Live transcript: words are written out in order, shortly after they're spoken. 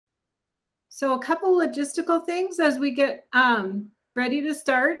So a couple logistical things as we get ready to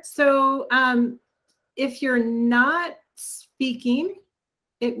start. So if you're not speaking,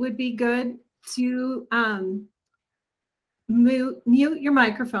 it would be good to mute your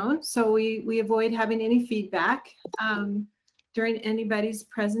microphone so we avoid having any feedback during anybody's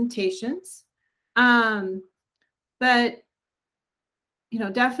presentations. But you know,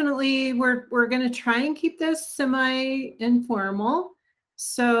 definitely we're going to try and keep this semi-informal.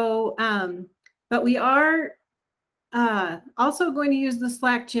 So, but we are also going to use the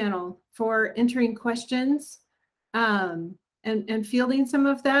Slack channel for entering questions and fielding some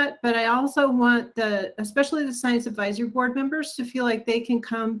of that. But I also want especially the Science Advisory Board members to feel like they can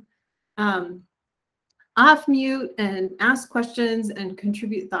come off mute and ask questions and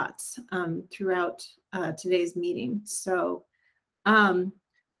contribute thoughts throughout today's meeting. So,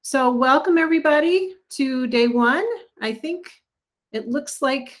 so welcome everybody to day one. I think it looks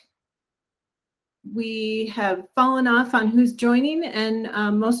like we have fallen off on who's joining, and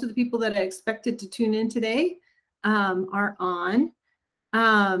most of the people that I expected to tune in today are on.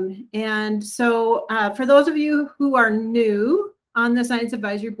 And so for those of you who are new on the Science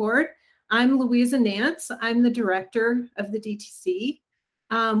Advisory Board, I'm Louisa Nance. I'm the director of the DTC.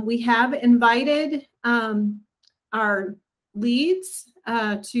 We have invited our leads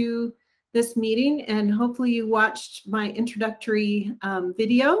to this meeting, and hopefully you watched my introductory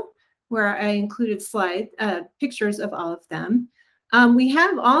video where I included pictures of all of them. We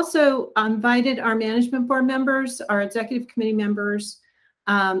have also invited our management board members, our executive committee members,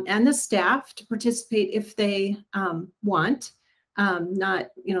 and the staff to participate if they want.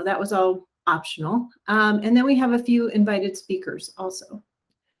 Not, you know, that was all optional. And then we have a few invited speakers also.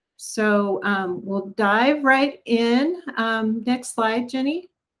 So we'll dive right in. Next slide, Jenny.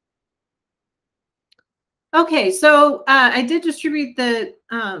 Okay, so I did distribute the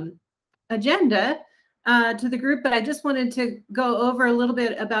agenda to the group, but I just wanted to go over a little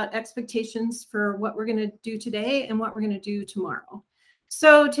bit about expectations for what we're going to do today and what we're going to do tomorrow.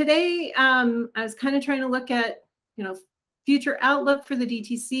 So today, I was kind of trying to look at, you know, future outlook for the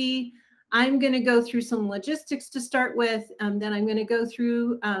DTC. I'm going to go through some logistics to start with, then I'm going to go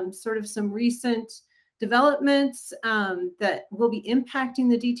through sort of some recent developments that will be impacting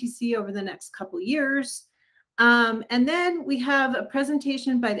the DTC over the next couple years. And then we have a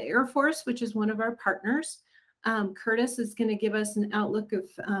presentation by the Air Force, which is one of our partners. Curtis is going to give us an outlook of,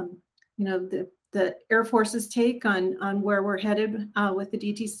 you know, the Air Force's take on where we're headed with the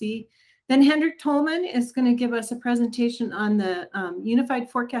DTC. Then Hendrik Tolman is going to give us a presentation on the Unified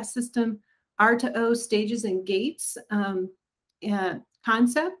Forecast System R2O stages and gates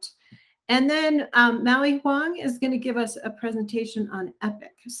concept. And then Maui Huang is going to give us a presentation on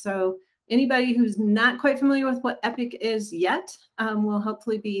EPIC. So anybody who's not quite familiar with what EPIC is yet will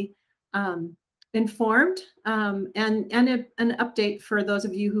hopefully be informed, and an update for those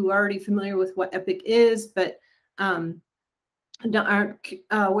of you who are already familiar with what EPIC is, but aren't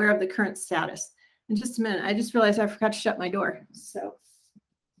aware of the current status. In just a minute, I just realized I forgot to shut my door. So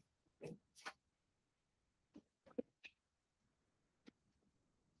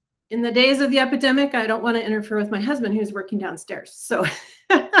in the days of the epidemic, I don't want to interfere with my husband who's working downstairs. So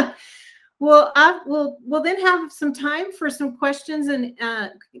we'll then have some time for some questions and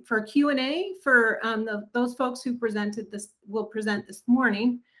for Q&A for those folks who will present this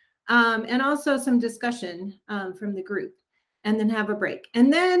morning, and also some discussion from the group, and then have a break.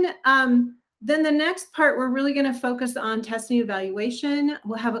 And then the next part, we're really going to focus on testing evaluation.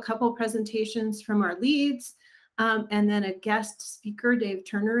 We'll have a couple of presentations from our leads, and then a guest speaker, Dave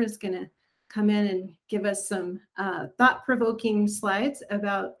Turner, is going to come in and give us some thought-provoking slides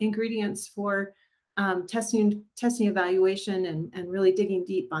about ingredients for testing evaluation and really digging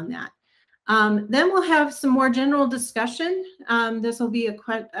deep on that. Then we'll have some more general discussion. This will be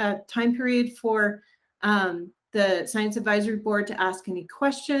a time period for the Science Advisory Board to ask any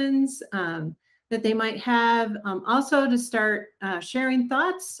questions that they might have. Also to start sharing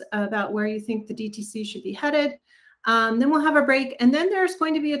thoughts about where you think the DTC should be headed. Then we'll have a break, and then there's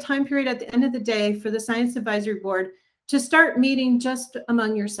going to be a time period at the end of the day for the Science Advisory Board to start meeting just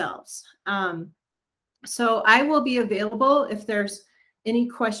among yourselves. So I will be available if there's any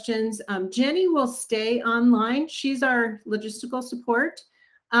questions. Jenny will stay online. She's our logistical support,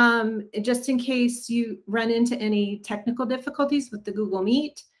 just in case you run into any technical difficulties with the Google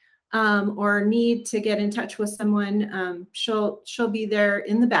Meet or need to get in touch with someone. She'll be there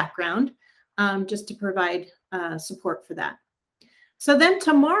in the background just to provide support for that. So then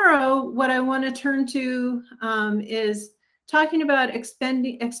tomorrow, what I want to turn to is talking about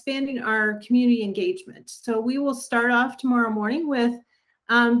expanding our community engagement. So we will start off tomorrow morning with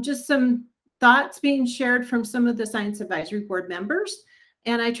just some thoughts being shared from some of the Science Advisory Board members.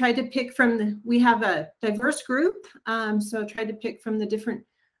 And I tried to pick from we have a diverse group. So I tried to pick from the different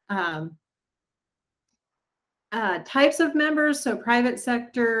types of members. So private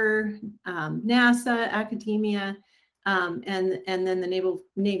sector, NASA, academia, and then the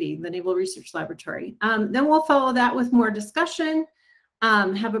Navy, the Naval Research Laboratory. Then we'll follow that with more discussion,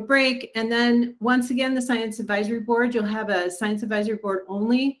 have a break. And then once again, the Science Advisory Board, you'll have a Science Advisory Board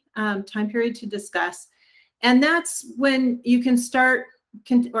only time period to discuss. And that's when you can start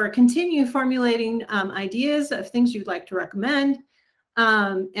or continue formulating ideas of things you'd like to recommend.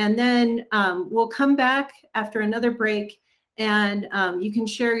 And then we'll come back after another break, and you can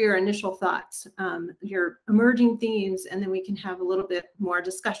share your initial thoughts, your emerging themes, and then we can have a little bit more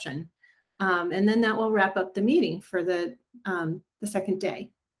discussion. And then that will wrap up the meeting for the second day.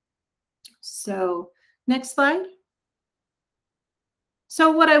 So next slide.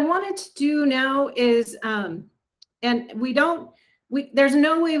 So what I wanted to do now is, and there's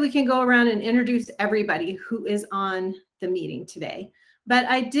no way we can go around and introduce everybody who is on the meeting today. But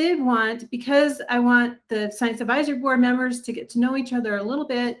I did want, because I want the Science Advisory Board members to get to know each other a little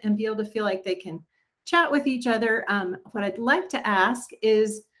bit and be able to feel like they can chat with each other. What I'd like to ask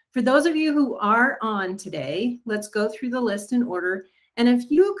is, for those of you who are on today, let's go through the list in order. And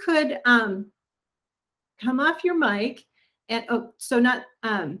if you could come off your mic and,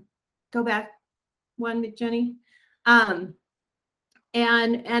 go back one, Jenny. And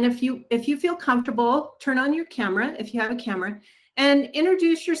if you feel comfortable, turn on your camera if you have a camera, and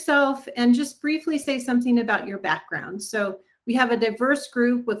introduce yourself and just briefly say something about your background. So we have a diverse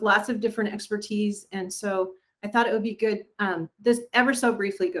group with lots of different expertise, and so I thought it would be good this ever so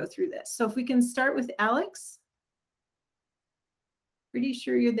briefly go through this. So if we can start with Alex. Pretty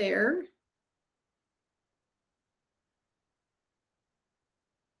sure you're there.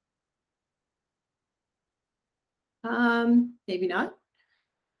 Maybe not.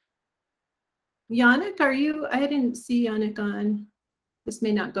 Yannick, are you? I didn't see Yannick on. This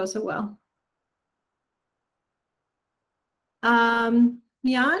may not go so well. Jan,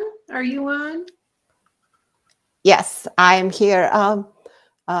 are you on? Yes, I'm here.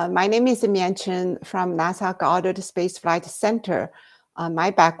 My name is Mian Chen from NASA Goddard Space Flight Center.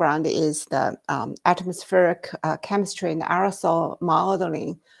 My background is the atmospheric chemistry and aerosol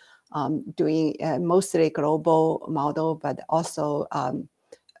modeling, doing mostly global model, but also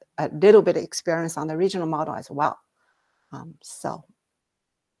a little bit of experience on the regional model as well. So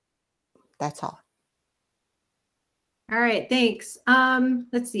that's all. All right, thanks.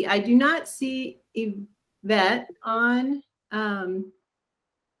 Let's see. I do not see Yvette on.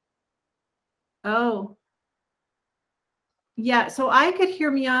 Oh, yeah. So I could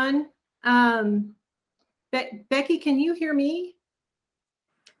hear Mian. Becky, can you hear me?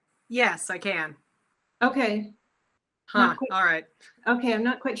 Yes, I can. Okay. Huh. All right. Okay, I'm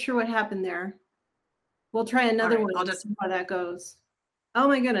not quite sure what happened there. We'll try another one. I'll just see how that goes. Oh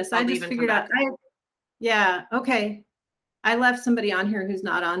my goodness, I just figured out. Yeah, okay. I left somebody on here who's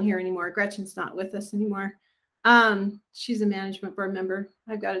not on here anymore. Gretchen's not with us anymore. She's a management board member.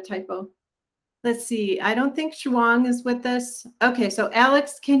 I've got a typo. Let's see. I don't think Shuang is with us. Okay, so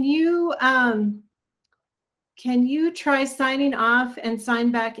Alex, can you try signing off and sign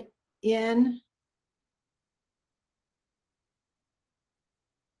back in?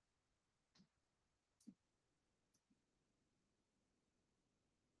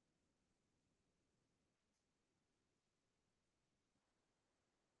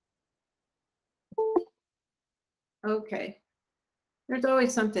 Okay. There's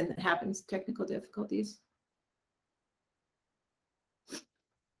always something that happens, technical difficulties.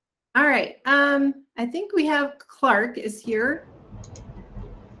 All right. I think we have Clark is here.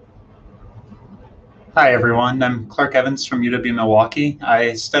 Hi, everyone. I'm Clark Evans from UW Milwaukee.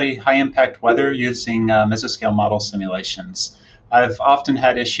 I study high-impact weather using mesoscale model simulations. I've often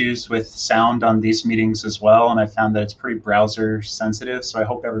had issues with sound on these meetings as well, and I found that it's pretty browser sensitive, so I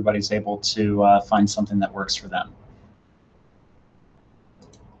hope everybody's able to find something that works for them.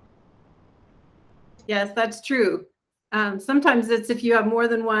 Yes, that's true. Sometimes it's if you have more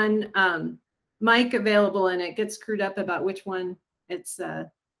than one mic available and it gets screwed up about which one it's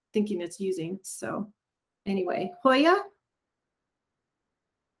thinking it's using. So anyway, Hoya?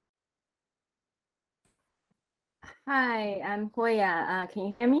 Hi, I'm Hoya. Can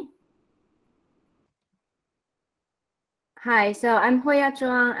you hear me? Hi, so I'm Hoya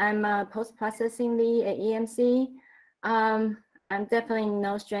Zhuang. I'm a post-processing lead at EMC. I'm definitely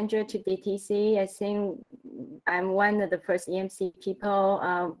no stranger to DTC. I think I'm one of the first EMC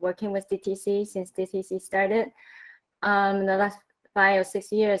people working with DTC since DTC started. The last 5 or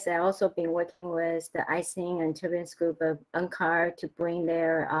 6 years, I've also been working with the icing and turbulence group of NCAR to bring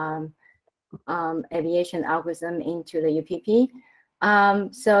their aviation algorithm into the UPP.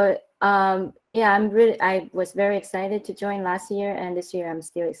 Yeah, I was very excited to join last year, and this year I'm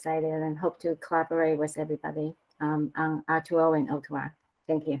still excited and hope to collaborate with everybody on R2O and O2R.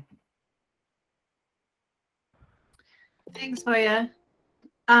 Thank you. Thanks, Hoya.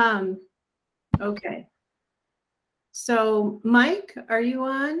 Okay. So, Mike, are you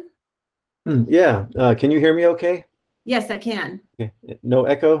on? Yeah. Can you hear me okay? Yes, I can. Okay. No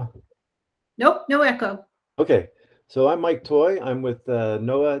echo? Nope, no echo. Okay. So I'm Mike Toy. I'm with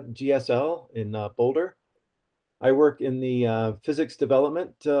NOAA GSL in Boulder. I work in the physics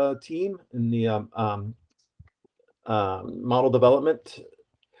development team in the model development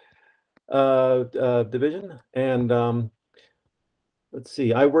division. And let's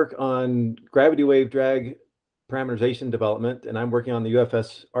see, I work on gravity wave drag parameterization development, and I'm working on the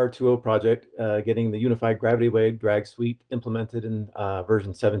UFS R2O project, getting the unified gravity wave drag suite implemented in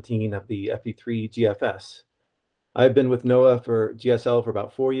version 17 of the FE3 GFS. I've been with NOAA for GSL for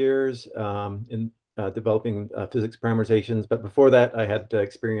about 4 years in developing physics parameterizations, but before that I had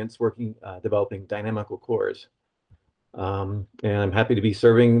experience working developing dynamical cores. And I'm happy to be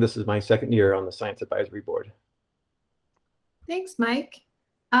serving. This is my second year on the Science Advisory Board. Thanks, Mike.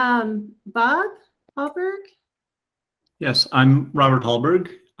 Bob Hallberg? Yes, I'm Robert Hallberg,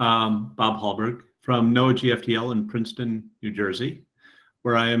 Bob Hallberg, from NOAA GFTL in Princeton, New Jersey,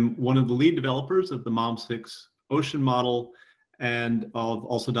 where I am one of the lead developers of the MOM6 ocean model, and I've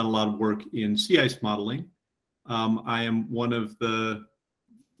also done a lot of work in sea ice modeling. I am one of the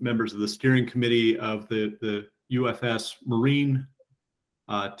members of the steering committee of the UFS marine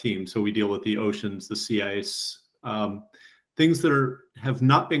team. So we deal with the oceans, the sea ice, things that have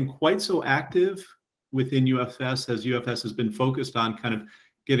not been quite so active within UFS, as UFS has been focused on kind of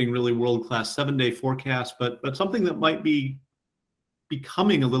getting really world-class 7-day forecasts, but something that might be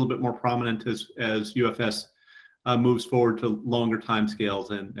becoming a little bit more prominent as UFS moves forward to longer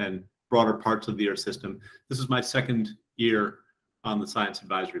timescales and broader parts of the Earth system. This is my second year on the Science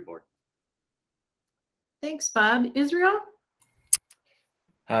Advisory Board. Thanks, Bob. Israel?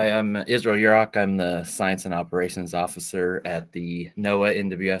 Hi, I'm Israel Yurok. I'm the Science and Operations Officer at the NOAA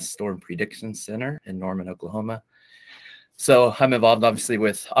NWS Storm Prediction Center in Norman, Oklahoma. So I'm involved obviously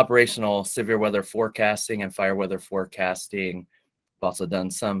with operational severe weather forecasting and fire weather forecasting. I've also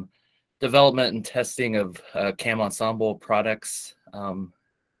done some development and testing of CAM ensemble products,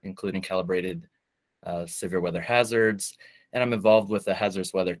 including calibrated severe weather hazards. And I'm involved with the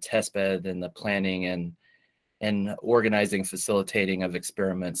hazardous weather testbed and the planning and organizing, facilitating of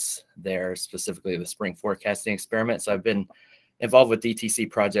experiments there, specifically the spring forecasting experiment. So I've been involved with DTC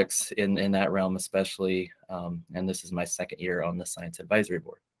projects in that realm especially, and this is my second year on the Science Advisory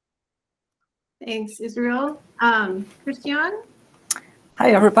Board. Thanks, Israel. Christian?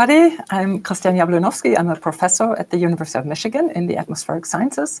 Hi, everybody. I'm Christian Jablonowski. I'm a professor at the University of Michigan in the atmospheric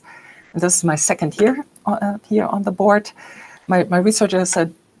sciences. And this is my second year here on the board. My research is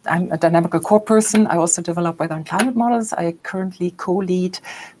I'm a dynamical core person. I also develop weather and climate models. I currently co-lead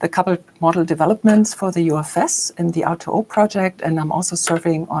the coupled model developments for the UFS in the R2O project, and I'm also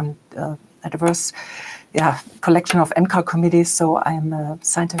serving on a diverse collection of NCAR committees. So I'm a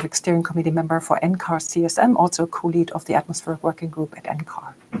scientific steering committee member for NCAR CSM, also co-lead of the atmospheric working group at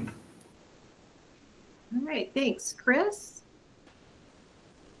NCAR. All right, thanks. Chris?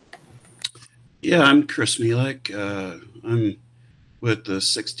 Yeah, I'm Chris Mielek. I'm with the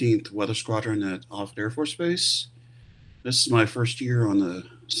 16th Weather Squadron at Offutt Air Force Base. This is my first year on the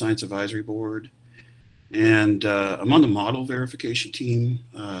Science Advisory Board, and I'm on the model verification team.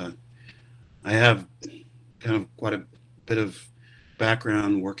 I have kind of quite a bit of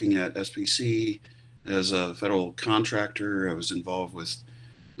background working at SPC as a federal contractor. I was involved with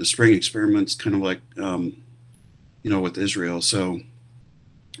the spring experiments, kind of like, with Israel. So,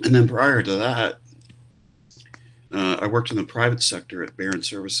 and then prior to that, I worked in the private sector at Barron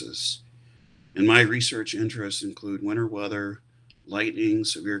Services. And my research interests include winter weather, lightning,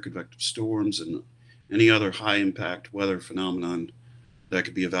 severe convective storms, and any other high impact weather phenomenon that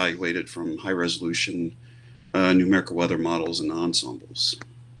could be evaluated from high resolution numerical weather models and ensembles.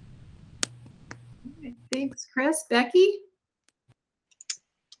 Thanks, Chris. Becky?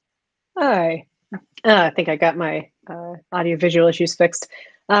 Hi. I think I got my audio visual issues fixed.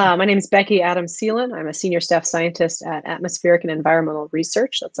 My name is Becky Adams-Seelan. I'm a senior staff scientist at Atmospheric and Environmental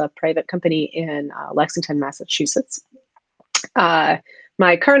Research. That's a private company in Lexington, Massachusetts.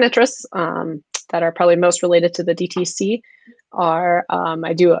 My current interests that are probably most related to the DTC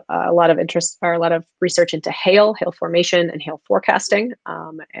I do a lot of research into hail formation and hail forecasting,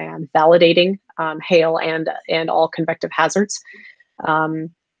 and validating hail and all convective hazards.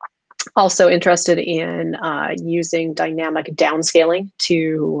 Also interested in using dynamic downscaling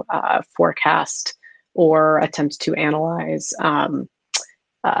to forecast or attempt to analyze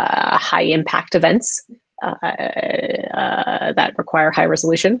high impact events that require high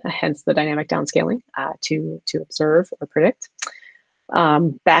resolution, hence the dynamic downscaling to observe or predict.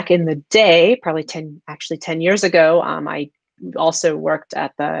 Back in the day, probably 10 years ago, I also worked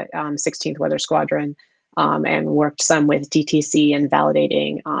at the 16th Weather Squadron and worked some with DTC and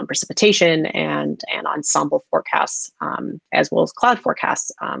validating precipitation and ensemble forecasts, as well as cloud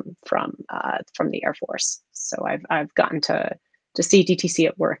forecasts from the Air Force. So I've gotten to see DTC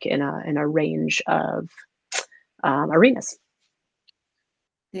at work in a range of arenas.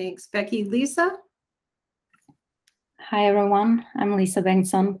 Thanks, Becky. Lisa? Hi, everyone. I'm Lisa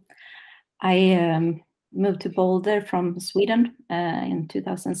Bengtsson. I moved to Boulder from Sweden in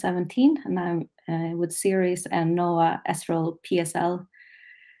 2017, and I'm with Ceres and NOAA ESRL PSL.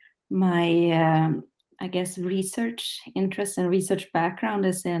 My, I guess, research interest and research background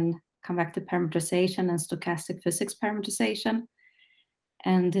is in convective parameterization and stochastic physics parameterization.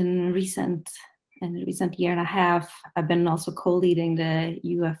 And in recent year and a half, I've been also co-leading the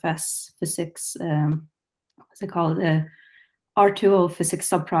UFS physics, what's it called, the R2O physics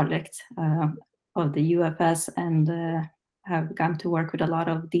subproject of the UFS, and have gotten to work with a lot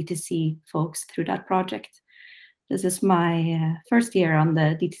of DTC folks through that project. This is my first year on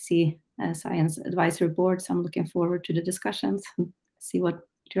the DTC Science Advisory Board, so I'm looking forward to the discussions and see what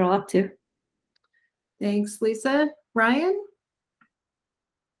you're all up to. Thanks, Lisa. Ryan?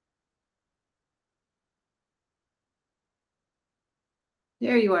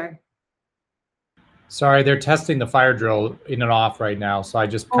 There you are. Sorry, they're testing the fire drill in and off right now, so I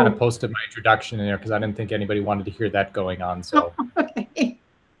just kind of posted my introduction in there because I didn't think anybody wanted to hear that going on. So, okay.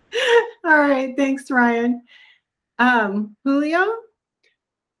 All right, thanks, Ryan. Julio?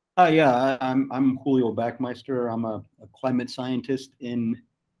 Yeah, I'm Julio Backmeister. I'm a climate scientist in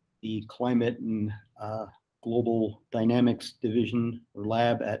the Climate and Global Dynamics Division or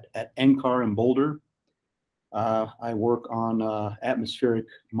Lab at NCAR in Boulder. I work on atmospheric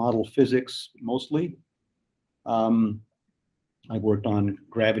model physics mostly. I've worked on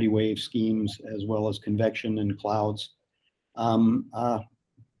gravity wave schemes as well as convection and clouds.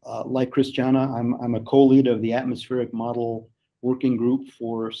 Like Christiana, I'm a co-lead of the atmospheric model working group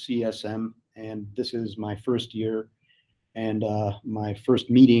for CSM, and this is my first year and my first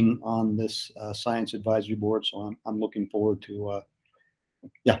meeting on this science advisory board. So I'm looking forward to,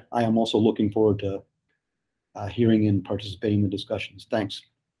 I am also looking forward to hearing and participating in the discussions. Thanks.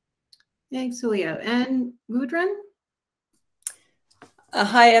 Thanks, Julio. And Gudrun?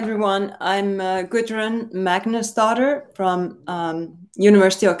 Hi, everyone. I'm Gudrun Magnusdottir from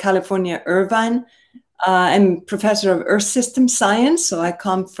University of California, Irvine. I'm professor of Earth System Science, so I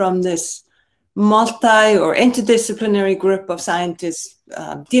come from this multi or interdisciplinary group of scientists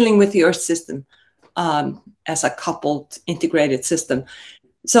dealing with the Earth system as a coupled integrated system.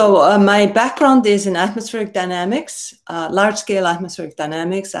 So my background is in atmospheric dynamics, large-scale atmospheric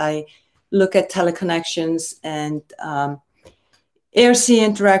dynamics. I look at teleconnections and air-sea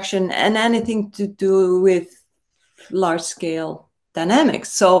interaction and anything to do with large-scale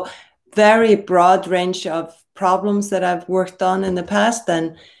dynamics. So very broad range of problems that I've worked on in the past.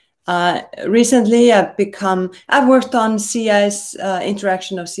 And recently I've worked on sea ice,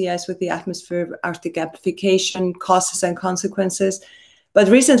 interaction of sea ice with the atmosphere, Arctic amplification, causes and consequences. But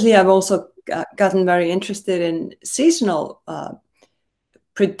recently, I've also gotten very interested in seasonal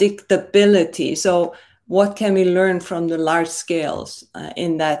predictability. So what can we learn from the large scales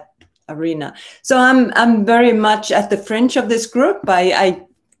in that arena? So I'm very much at the fringe of this group. I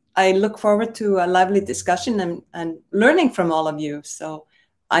look forward to a lively discussion and learning from all of you. So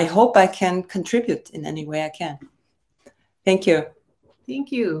I hope I can contribute in any way I can. Thank you.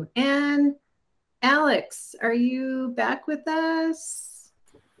 Thank you. And Alex, are you back with us?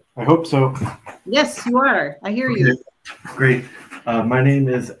 I hope so. Yes, you are. I hear you. Great. My name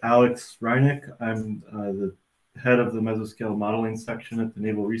is Alex Reinick. I'm the head of the mesoscale modeling section at the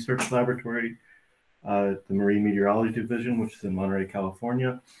Naval Research Laboratory at the Marine Meteorology Division, which is in Monterey,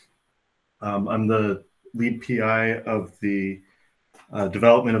 California. I'm the lead PI of the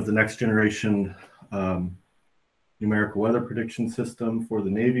development of the next generation numerical weather prediction system for the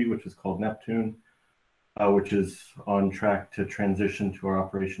Navy, which is called Neptune. Which is on track to transition to our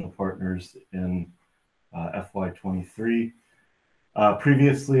operational partners in FY23.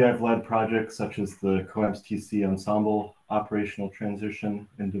 Previously, I've led projects such as the COEMS TC Ensemble operational transition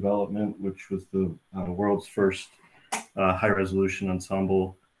and development, which was the world's first high-resolution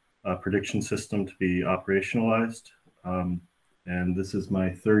ensemble prediction system to be operationalized. And this is my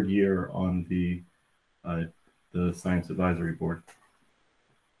third year on the Science Advisory Board.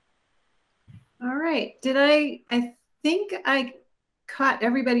 All right. I think I caught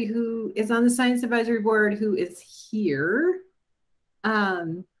everybody who is on the Science Advisory Board who is here.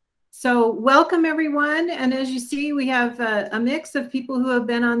 So welcome everyone. And as you see, we have a mix of people who have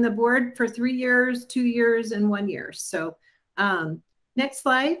been on the board for 3 years, 2 years, and 1 year. So next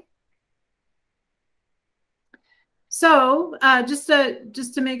slide. So just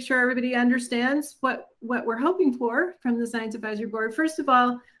to make sure everybody understands what we're hoping for from the Science Advisory Board. First of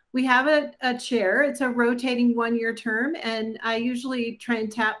all, we have a chair. It's a rotating 1-year term, and I usually try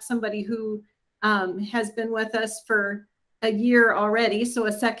and tap somebody who has been with us for a year already, so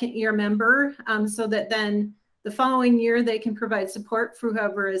a second-year member, so that then the following year they can provide support for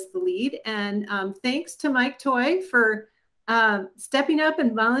whoever is the lead. And thanks to Mike Toy for stepping up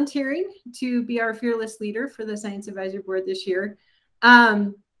and volunteering to be our fearless leader for the Science Advisory Board this year.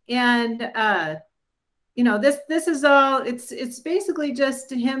 You know, this is all, it's basically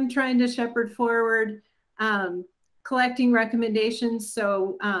just him trying to shepherd forward, collecting recommendations.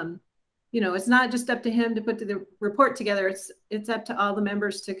 So, you know, it's not just up to him to put the report together. It's up to all the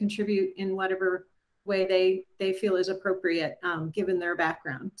members to contribute in whatever way they feel is appropriate, given their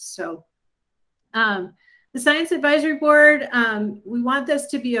background. So, the Science Advisory Board, we want this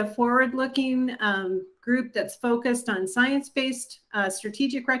to be a forward-looking group that's focused on science-based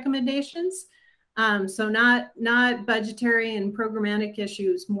strategic recommendations. So not budgetary and programmatic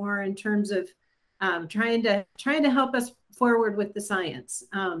issues, more in terms of trying to help us forward with the science.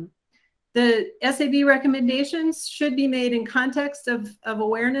 The SAB recommendations should be made in context of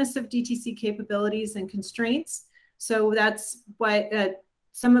awareness of DTC capabilities and constraints. So that's why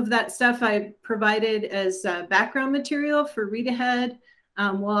some of that stuff I provided as background material for read ahead.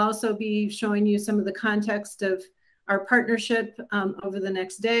 We'll also be showing you some of the context of our partnership over the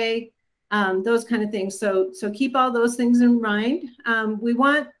next day. Those kind of things. So keep all those things in mind. We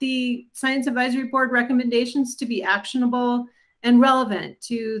want the Science Advisory Board recommendations to be actionable and relevant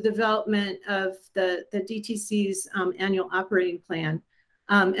to the development of the DTC's annual operating plan,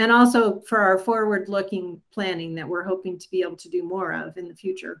 and also for our forward-looking planning that we're hoping to be able to do more of in the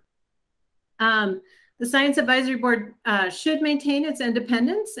future. The Science Advisory Board should maintain its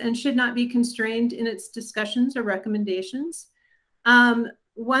independence and should not be constrained in its discussions or recommendations.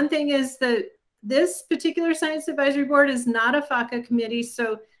 One thing is that this particular Science Advisory Board is not a FACA committee,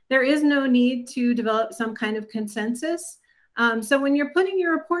 so there is no need to develop some kind of consensus. So when you're putting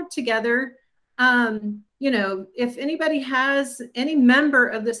your report together, you know, if any member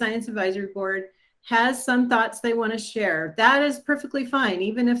of the Science Advisory Board has some thoughts they want to share, that is perfectly fine,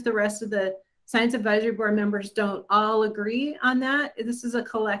 even if the rest of the Science Advisory Board members don't all agree on that. This is a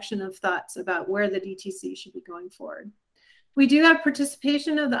collection of thoughts about where the DTC should be going forward. We do have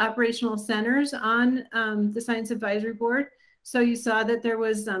participation of the operational centers on the Science Advisory Board. So you saw that there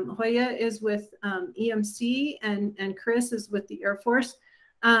was Hoya is with EMC and Chris is with the Air Force.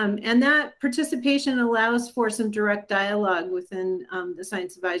 And that participation allows for some direct dialogue within the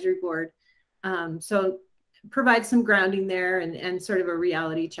Science Advisory Board. So provide some grounding there and sort of a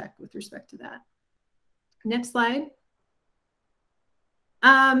reality check with respect to that. Next slide.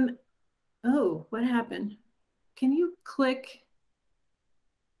 Oh, what happened? Can you click,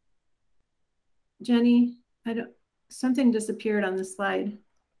 Jenny? Something disappeared on the slide.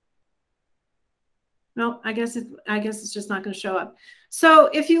 No, I guess it's just not going to show up. So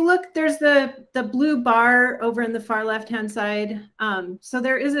if you look, there's the blue bar over in the far left-hand side. So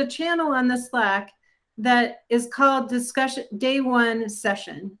there is a channel on the Slack that is called Discussion Day 1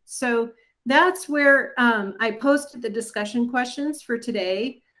 Session. So that's where I posted the discussion questions for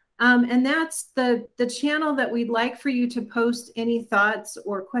today. And that's the channel that we'd like for you to post any thoughts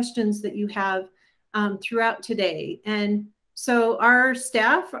or questions that you have throughout today. And so our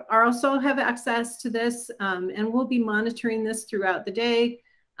staff also have access to this, and we'll be monitoring this throughout the day.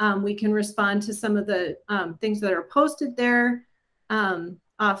 We can respond to some of the things that are posted there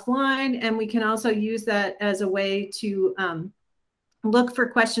offline, and we can also use that as a way to look for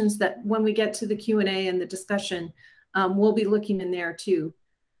questions that when we get to the Q&A and the discussion, we'll be looking in there too.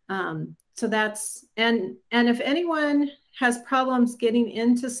 So that's, and if anyone has problems getting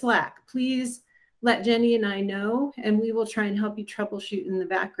into Slack, please let Jenny and I know, and we will try and help you troubleshoot in the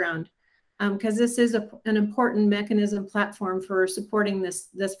background, because this is an important mechanism platform for supporting this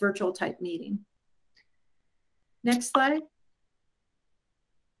virtual type meeting. Next slide.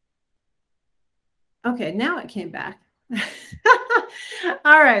 Okay, now it came back.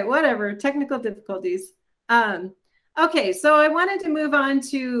 All right, whatever, technical difficulties. Okay, so I wanted to move on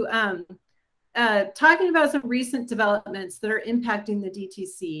to talking about some recent developments that are impacting the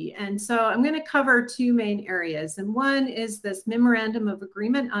DTC. And so I'm going to cover two main areas. And one is this memorandum of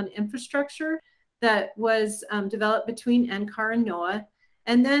agreement on infrastructure that was developed between NCAR and NOAA.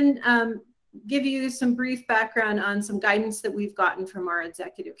 And then give you some brief background on some guidance that we've gotten from our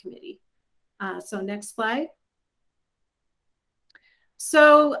executive committee. So next slide.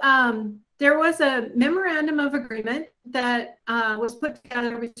 So there was a memorandum of agreement that was put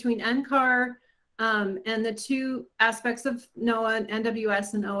together between NCAR and the two aspects of NOAA,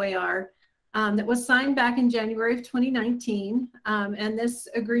 NWS, and OAR that was signed back in January of 2019. And this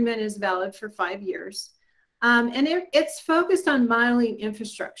agreement is valid for 5 years. And it's focused on modeling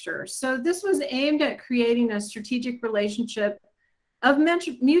infrastructure. So this was aimed at creating a strategic relationship of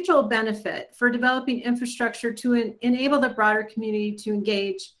mutual benefit for developing infrastructure to enable the broader community to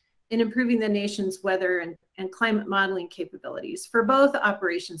engage in improving the nation's weather and climate modeling capabilities for both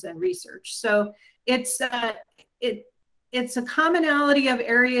operations and research. So it's a commonality of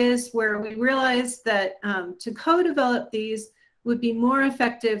areas where we realized that to co-develop these would be more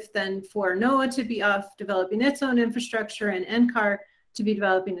effective than for NOAA to be off developing its own infrastructure and NCAR to be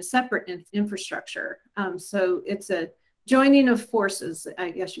developing a separate infrastructure. So it's a joining of forces,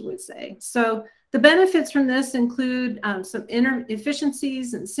 I guess you would say. So the benefits from this include some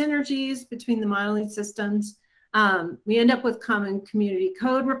efficiencies and synergies between the modeling systems. We end up with common community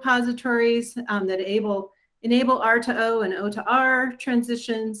code repositories that enable R to O and O to R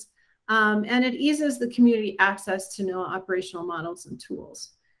transitions. And it eases the community access to NOAA operational models and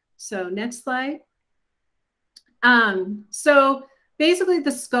tools. So next slide. So basically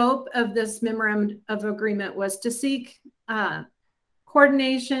the scope of this memorandum of agreement was to seek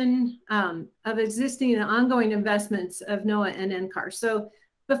coordination of existing and ongoing investments of NOAA and NCAR. So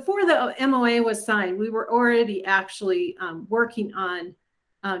before the MOA was signed, we were already actually working on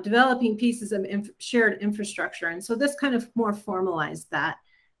developing pieces of shared infrastructure. And so this kind of more formalized that.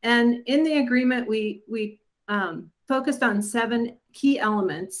 And in the agreement, we focused on 7 key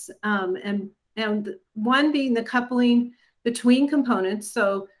elements, and one being the coupling between components,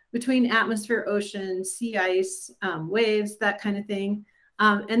 so between atmosphere, ocean, sea ice, waves, that kind of thing.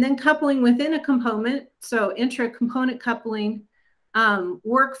 And then coupling within a component, so intra-component coupling,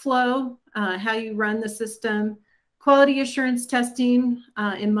 workflow, how you run the system, quality assurance testing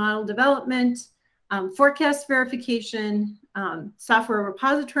in model development, forecast verification, software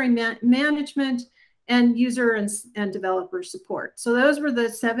repository management, and user and developer support. So those were the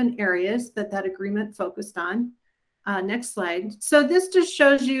 7 areas that that agreement focused on. Next slide. So this just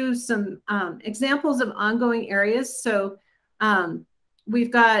shows you some examples of ongoing areas. So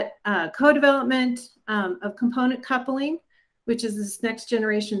we've got co-development of component coupling, which is this next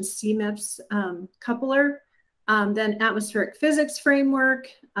generation CMIPS coupler, then atmospheric physics framework,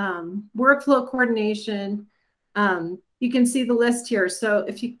 workflow coordination. You can see the list here. So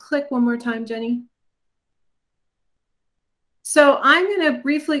if you click one more time, Jenny. So I'm going to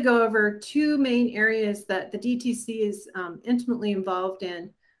briefly go over 2 main areas that the DTC is intimately involved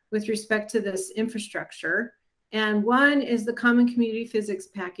in with respect to this infrastructure. And one is the Common Community Physics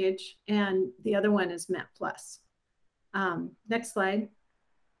Package, and the other one is MET+. Next slide.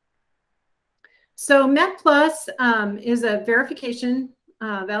 So MET+ is a verification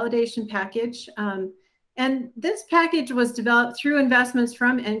validation package. And this package was developed through investments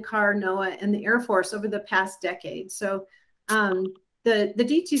from NCAR, NOAA, and the Air Force over the past decade. So the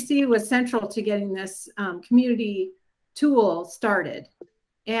DTC was central to getting this community tool started.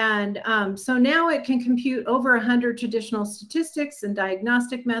 And so now it can compute over 100 traditional statistics and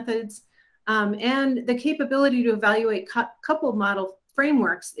diagnostic methods. And the capability to evaluate coupled model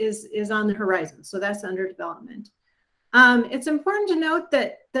frameworks is on the horizon. So that's under development. It's important to note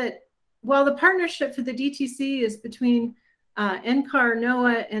that while the partnership for the DTC is between NCAR,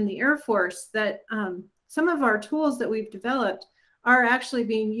 NOAA, and the Air Force, that some of our tools that we've developed are actually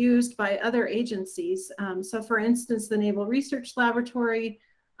being used by other agencies. So for instance, the Naval Research Laboratory,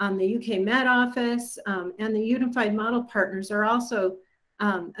 the UK Met Office, and the Unified Model Partners are also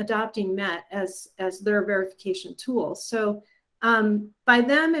adopting MET as their verification tool. So by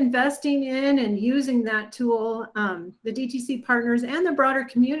them investing in and using that tool, the DTC partners and the broader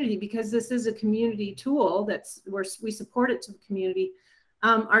community, because this is a community tool that's where we support it to the community,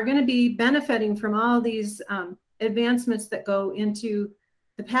 are going to be benefiting from all these advancements that go into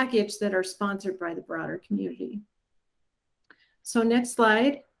the package that are sponsored by the broader community. So next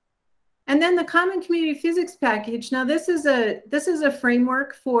slide. And then the Common Community Physics Package. Now this is a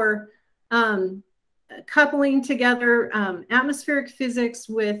framework for coupling together atmospheric physics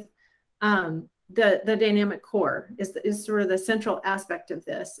with the dynamic core is sort of the central aspect of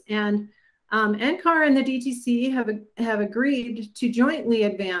this. And NCAR and the DTC have agreed to jointly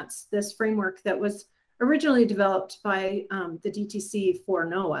advance this framework that was originally developed by the DTC for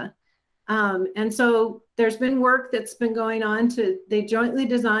NOAA. And so there's been work that's been going on they jointly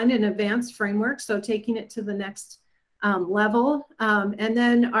designed an advanced framework, so taking it to the next level. And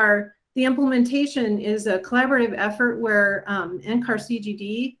then the implementation is a collaborative effort where NCAR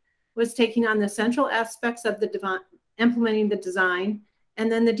CGD was taking on the central aspects of implementing the design,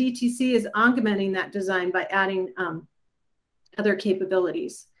 and then the DTC is augmenting that design by adding other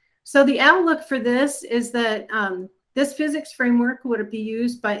capabilities. So the outlook for this is that this physics framework would be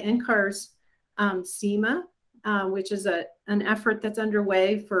used by NCAR's SEMA, which is an effort that's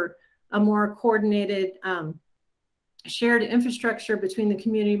underway for a more coordinated shared infrastructure between the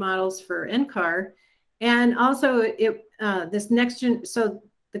community models for NCAR. And also so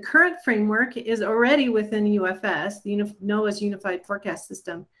the current framework is already within UFS, NOAA's Unified Forecast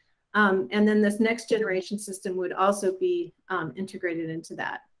System. And then this next generation system would also be integrated into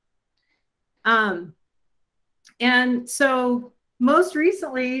that. And so most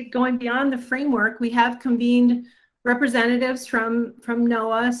recently, going beyond the framework, we have convened representatives from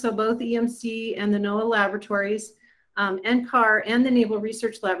NOAA, so both EMC and the NOAA laboratories, NCAR and the Naval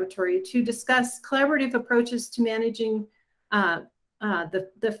Research Laboratory, to discuss collaborative approaches to managing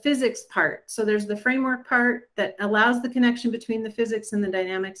the physics part. So there's the framework part that allows the connection between the physics and the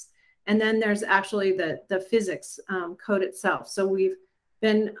dynamics, and then there's actually the physics code itself. So we've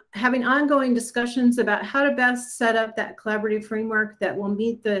been having ongoing discussions about how to best set up that collaborative framework that will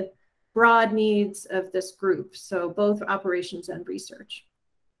meet the broad needs of this group, so both operations and research.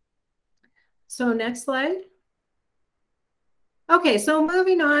 So next slide. Okay, so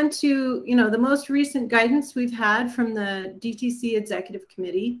moving on to the most recent guidance we've had from the DTC Executive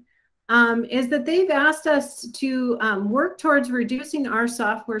Committee is that they've asked us to work towards reducing our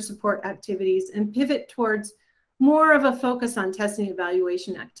software support activities and pivot towards more of a focus on testing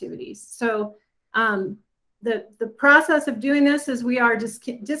evaluation activities. So the process of doing this is we are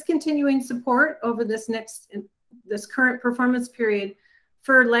discontinuing support over this current performance period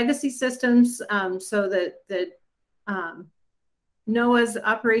for legacy systems, so that NOAA's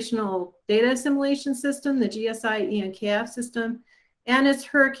operational data assimilation system, the GSI ENKF system, and its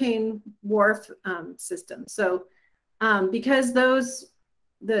Hurricane WRF system. So because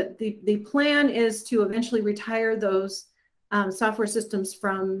the plan is to eventually retire those software systems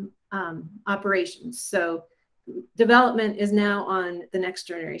from operations. So development is now on the next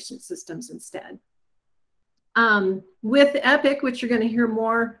generation systems instead. With EPIC, which you're going to hear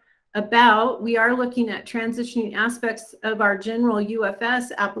more about, we are looking at transitioning aspects of our general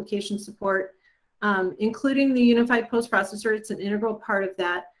UFS application support, including the unified post-processor. It's an integral part of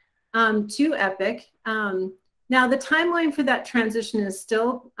that, to EPIC. Now, the timeline for that transition is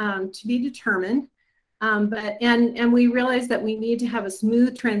still to be determined, and we realize that we need to have a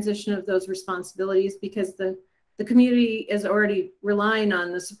smooth transition of those responsibilities because the community is already relying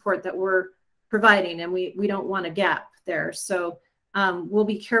on the support that we're providing, and we don't want a gap there. So we'll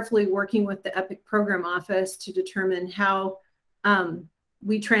be carefully working with the EPIC program office to determine how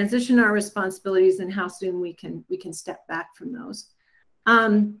we transition our responsibilities and how soon we can step back from those.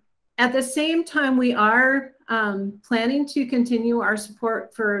 At the same time, we are planning to continue our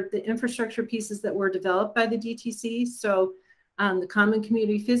support for the infrastructure pieces that were developed by the DTC. So the Common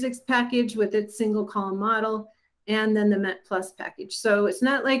Community Physics package with its single column model, and then the MET Plus package. So it's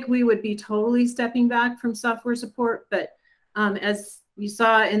not like we would be totally stepping back from software support, but as you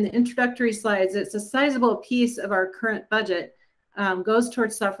saw in the introductory slides, it's a sizable piece of our current budget goes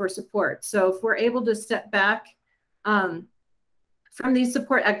towards software support. So if we're able to step back from these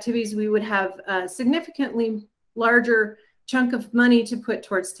support activities, we would have a significantly larger chunk of money to put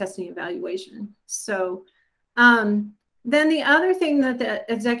towards testing evaluation. So then the other thing that the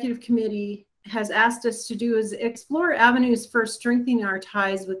executive committee has asked us to do is explore avenues for strengthening our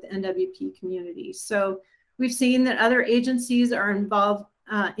ties with the NWP community. So we've seen that other agencies are involved,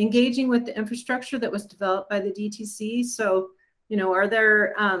 engaging with the infrastructure that was developed by the DTC. So, are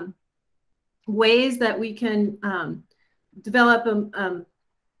there ways that we can develop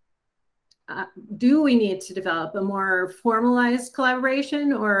do we need to develop a more formalized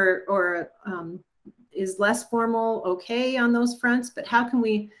collaboration, or is less formal okay on those fronts? But how can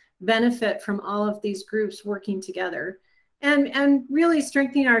we benefit from all of these groups working together, and really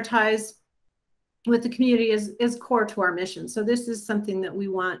strengthening our ties with the community is core to our mission. So this is something that we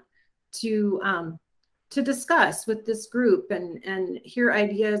want to discuss with this group and hear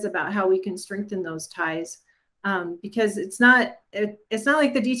ideas about how we can strengthen those ties. Because it's not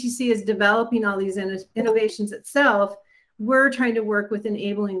like the DTC is developing all these innovations itself. We're trying to work with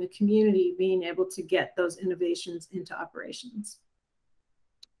enabling the community being able to get those innovations into operations.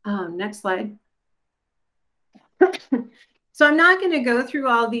 Next slide. So I'm not going to go through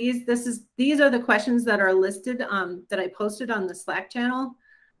all these. These are the questions that are listed that I posted on the Slack channel.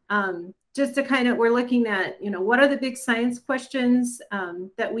 Just to kind of, we're looking at, what are the big science questions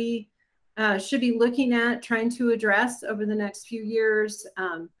that we should be looking at trying to address over the next few years.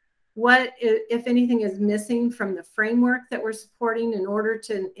 What, if anything, is missing from the framework that we're supporting in order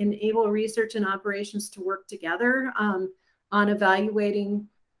to enable research and operations to work together on evaluating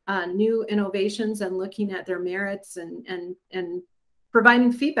new innovations and looking at their merits and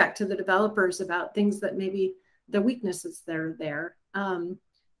providing feedback to the developers about things that maybe the weaknesses that are there.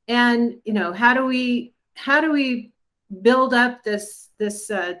 And how do we build up this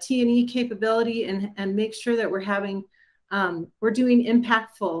T&E capability and make sure that we're doing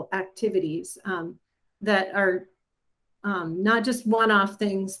impactful activities that are not just one-off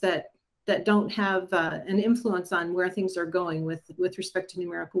things that don't have an influence on where things are going with respect to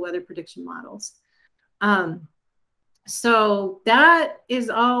numerical weather prediction models. So that is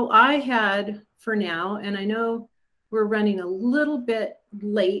all I had for now, and I know we're running a little bit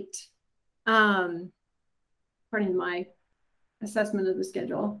late, according to my assessment of the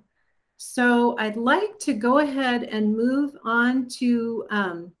schedule. So I'd like to go ahead and move on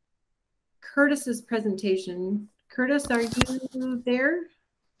to Curtis's presentation. Curtis, are you there?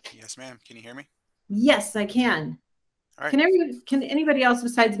 Yes, ma'am. Can you hear me? Yes, I can. All right. Can anybody else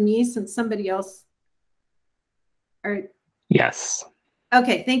besides me, since somebody else? Yes.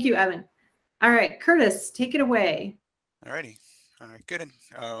 Okay, thank you, Evan. All right, Curtis, take it away. All righty. Good.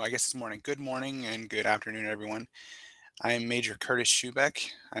 I guess it's morning. Good morning and good afternoon, everyone. I'm Major Curtis Schubeck.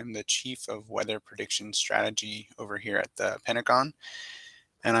 I'm the Chief of Weather Prediction Strategy over here at the Pentagon.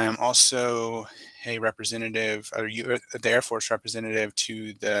 And I am also a representative, or the Air Force representative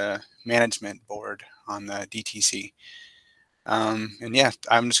to the management board on the DTC. And yeah,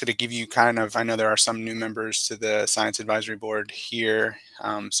 I'm just going to give you I know there are some new members to the Science Advisory Board here.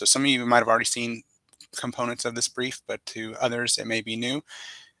 So some of you might have already seen components of this brief, but to others it may be new.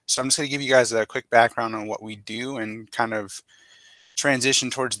 So I'm just going to give you guys a quick background on what we do and kind of transition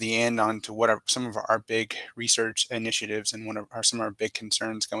towards the end onto what are some of our big research initiatives and what are some of our big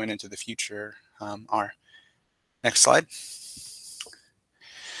concerns going into the future are. Next slide.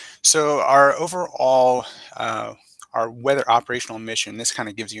 So our overall, our weather operational mission, this kind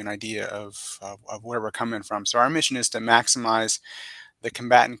of gives you an idea of where we're coming from. So our mission is to maximize the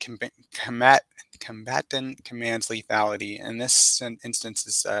combatant command's lethality. In this instance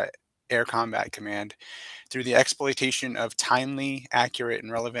is Air Combat Command, through the exploitation of timely, accurate,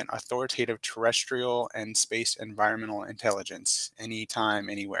 and relevant authoritative terrestrial and space environmental intelligence, anytime,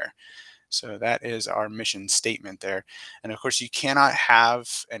 anywhere. So that is our mission statement there. And of course, you cannot have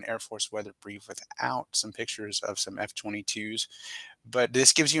an Air Force weather brief without some pictures of some F-22s. But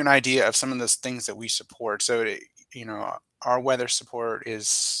this gives you an idea of some of those things that we support. So, our weather support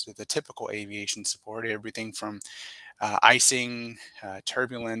is the typical aviation support, everything from icing,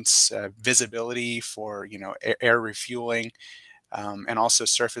 turbulence, visibility for air refueling, and also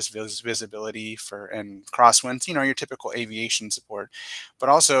surface visibility and crosswinds. Your typical aviation support, but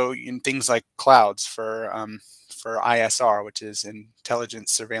also in things like clouds for ISR, which is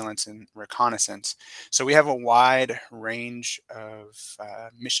intelligence, surveillance, and reconnaissance. So we have a wide range of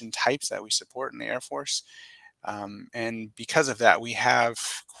mission types that we support in the Air Force. And because of that, we have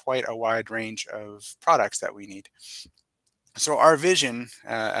quite a wide range of products that we need. So our vision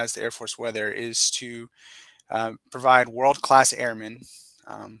as the Air Force Weather is to provide world-class airmen,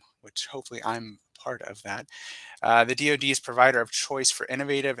 which hopefully I'm part of that. The DoD's provider of choice for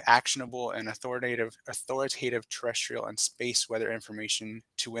innovative, actionable, and authoritative terrestrial and space weather information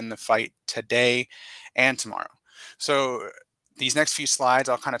to win the fight today and tomorrow. So these next few slides,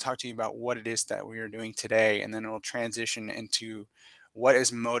 I'll kind of talk to you about what it is that we are doing today, and then it'll transition into what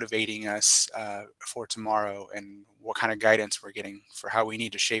is motivating us for tomorrow and what kind of guidance we're getting for how we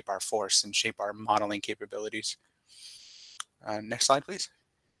need to shape our force and shape our modeling capabilities. Next slide, please.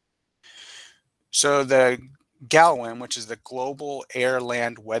 So the GALWIM, which is the Global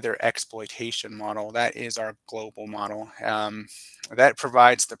Air-Land Weather Exploitation Model, that is our global model. That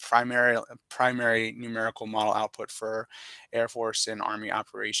provides the primary numerical model output for Air Force and Army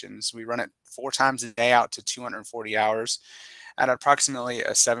operations. We run it 4 times a day out to 240 hours at approximately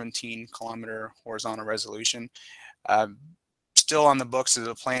a 17-kilometer horizontal resolution. still on the books are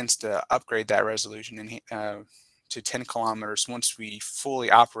the plans to upgrade that resolution to 10 kilometers once we fully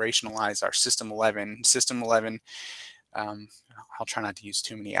operationalize our System 11. System 11, I'll try not to use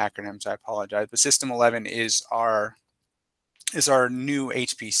too many acronyms, I apologize, but System 11 is our new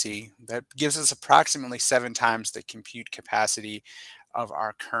HPC that gives us approximately 7 times the compute capacity of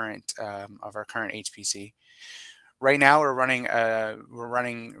our current HPC. Right now, we're running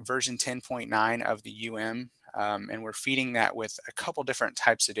version 10.9 of the and we're feeding that with a couple different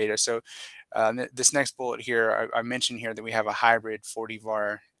types of data. So this next bullet here, I mentioned here that we have a hybrid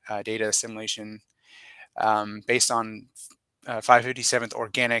 40VAR data assimilation based on 557th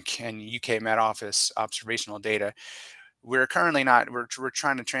organic and UK Met Office observational data. We're currently not, we're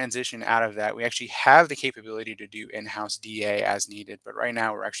trying to transition out of that. We actually have the capability to do in-house DA as needed, but right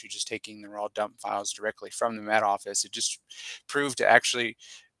now we're actually just taking the raw dump files directly from the Met Office. It just proved to actually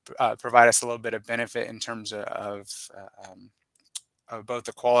provide us a little bit of benefit in terms of both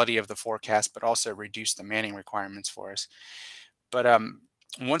the quality of the forecast, but also reduce the manning requirements for us. But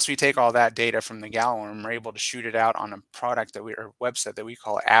once we take all that data from the Galilem, we're able to shoot it out on a product that or website that we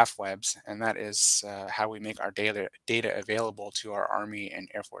call AFWebs, and that is how we make our data available to our Army and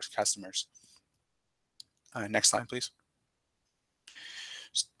Air Force customers. Next slide, please.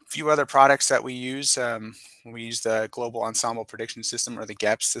 Just a few other products that we use. We use the Global Ensemble Prediction System, or the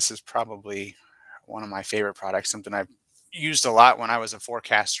GEPS. This is probably one of my favorite products, something I've used a lot when I was a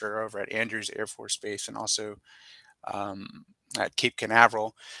forecaster over at Andrews Air Force Base and also at Cape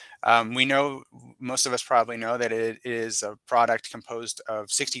Canaveral. We know, most of us probably know, that it is a product composed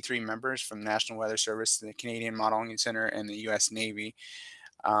of 63 members from the National Weather Service, the Canadian Modeling Center, and the U.S. Navy.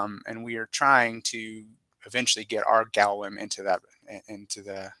 And we are trying to eventually get our Galilem into that,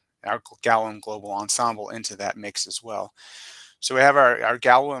 our Galilem Global Ensemble into that mix as well. So we have our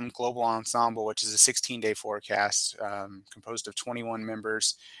Galilem Global Ensemble, which is a 16-day forecast composed of 21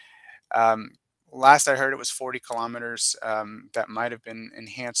 members. Last I heard, it was 40 kilometers. That might have been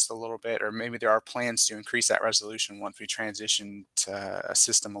enhanced a little bit, or maybe there are plans to increase that resolution once we transition to a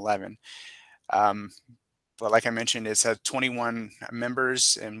System 11. But like I mentioned, it's 21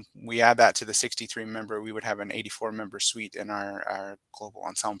 members, and we add that to the 63 member, we would have an 84 member suite in our Global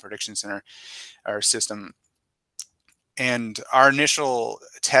Ensemble Prediction Center, our system. And our initial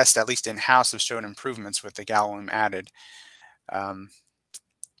test, at least in-house, have shown improvements with the Galilem added.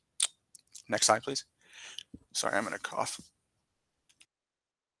 Next slide, please. Sorry, I'm going to cough.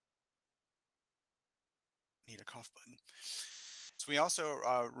 Need a cough button. So we also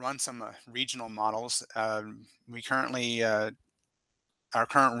run some regional models. We currently, our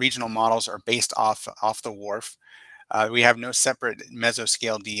current regional models are based off the WRF. We have no separate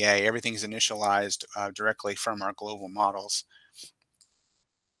mesoscale DA. Everything's initialized directly from our global models.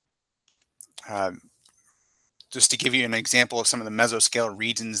 Just to give you an example of some of the mesoscale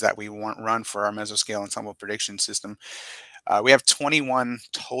regions that we run for our mesoscale ensemble prediction system, we have 21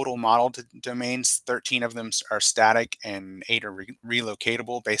 total model domains. 13 of them are static, and 8 are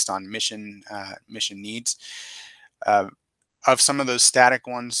relocatable based on mission needs. Of some of those static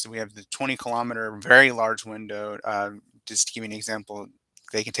ones, we have the 20-kilometer very large window. Just to give you an example,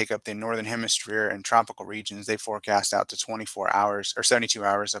 they can take up the northern hemisphere and tropical regions. They forecast out to 24 hours or 72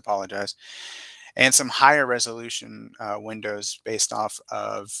 hours, I apologize. And some higher resolution windows based off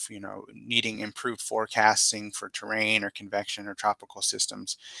of, needing improved forecasting for terrain or convection or tropical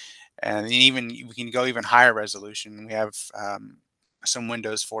systems. And even we can go even higher resolution. We have some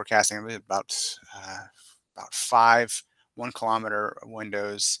windows forecasting about 5 1-kilometer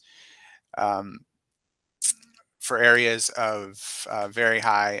windows for areas of very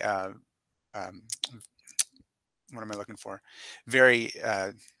high, what am I looking for? Very,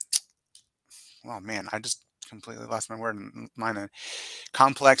 oh man, I just completely lost my word in mind.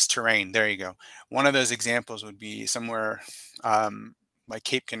 Complex terrain, there you go. One of those examples would be somewhere like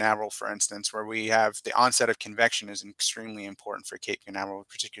Cape Canaveral, for instance, where we have the onset of convection is extremely important for Cape Canaveral,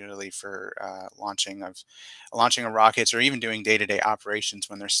 particularly for launching of rockets, or even doing day-to-day operations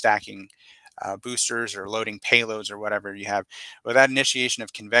when they're stacking boosters or loading payloads or whatever you have. Well, that initiation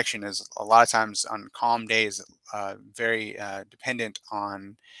of convection is a lot of times on calm days very dependent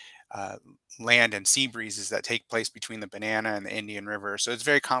on land and sea breezes that take place between the Banana and the Indian River. So it's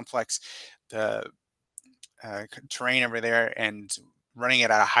very complex, the terrain over there, and running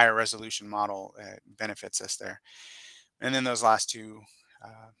it at a higher resolution model benefits us there. And then those last 2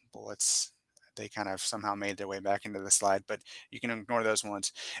 bullets, they kind of somehow made their way back into the slide, but you can ignore those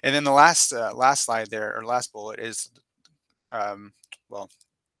ones. And then the last slide there, or last bullet, is well,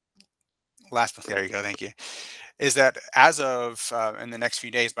 last, there you go, thank you, is that as of in the next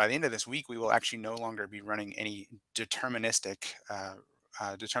few days, by the end of this week, we will actually no longer be running any deterministic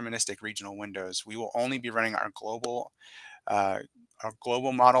regional windows. We will only be running our global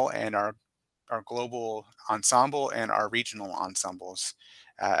model and our global ensemble and our regional ensembles.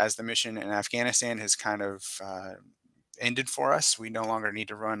 As the mission in Afghanistan has kind of ended for us, we no longer need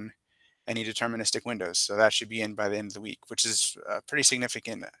to run any deterministic windows. So that should be in by the end of the week, which is a pretty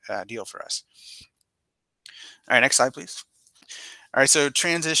significant deal for us. All right, next slide, please. All right, so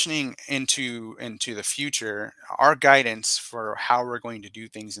transitioning into the future, our guidance for how we're going to do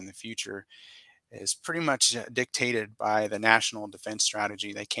things in the future is pretty much dictated by the National Defense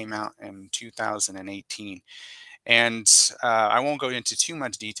Strategy that came out in 2018. And I won't go into too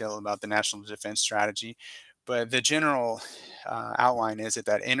much detail about the National Defense Strategy, but the general outline is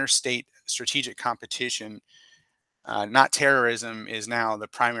that interstate strategic competition, not terrorism, is now the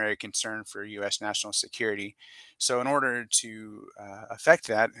primary concern for U.S. national security. So in order to affect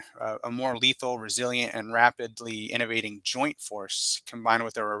that, a more lethal, resilient, and rapidly innovating joint force combined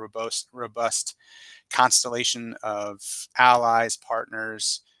with a robust constellation of allies,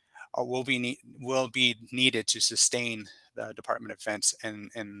 partners, will be needed to sustain the Department of Defense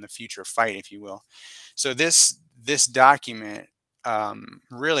in the future fight, if you will. So this document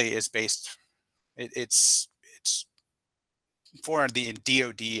really is based. It's for the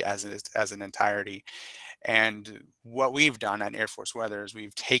DoD as an entirety. And what we've done at Air Force Weather is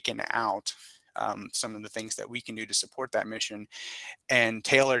we've taken out some of the things that we can do to support that mission and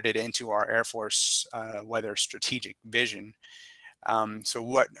tailored it into our Air Force Weather strategic vision. So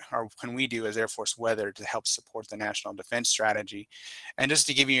what can we do as Air Force Weather to help support the National Defense Strategy? And just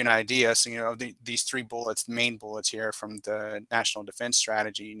to give you an idea, so these three bullets, main bullets here from the National Defense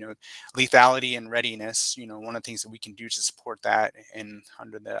Strategy, lethality and readiness, one of the things that we can do to support that, and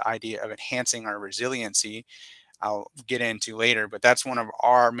under the idea of enhancing our resiliency, I'll get into later, but that's one of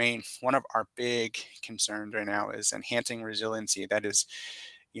our big concerns right now is enhancing resiliency. That is,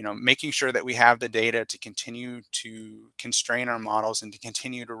 making sure that we have the data to continue to constrain our models and to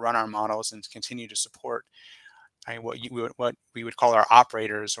continue to run our models and to continue to support what we would call our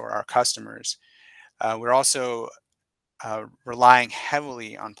operators or our customers. We're also relying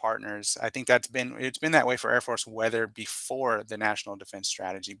heavily on partners. I think it's been that way for Air Force Weather before the National Defense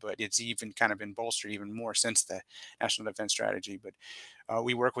Strategy, but it's even kind of been bolstered even more since the National Defense Strategy. But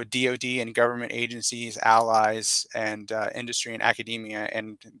we work with DoD and government agencies, allies, and industry and academia,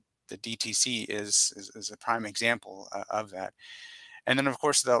 and the DTC is a prime example of that. And then, of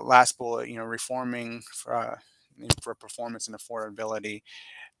course, the last bullet, reforming for performance and affordability.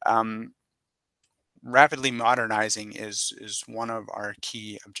 Rapidly modernizing is one of our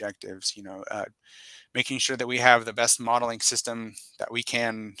key objectives. Making sure that we have the best modeling system that we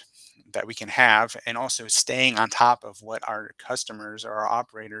can have, and also staying on top of what our customers or our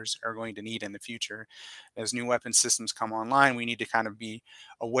operators are going to need in the future. As new weapon systems come online, we need to kind of be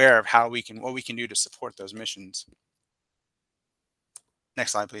aware of what we can do to support those missions.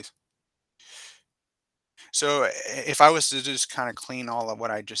 Next slide, please. So if I was to just kind of clean all of what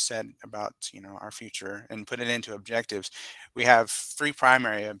I just said about our future and put it into objectives, we have three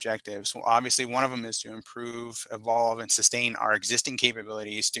primary objectives. Well, obviously, one of them is to improve, evolve, and sustain our existing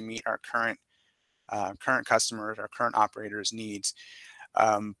capabilities to meet our current customers, our current operators' needs.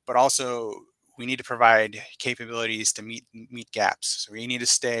 But also, we need to provide capabilities to meet gaps. So we need to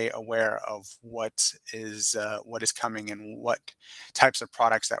stay aware of what is coming and what types of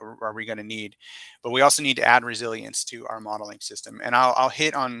products that are we going to need. But we also need to add resilience to our modeling system. And I'll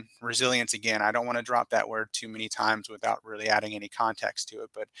hit on resilience again. I don't want to drop that word too many times without really adding any context to it.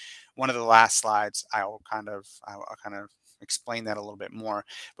 But one of the last slides, I'll kind of explain that a little bit more.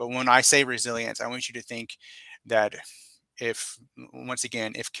 But when I say resilience, I want you to think that if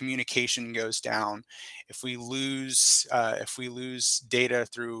communication goes down, if we lose data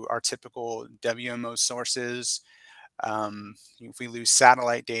through our typical WMO sources, if we lose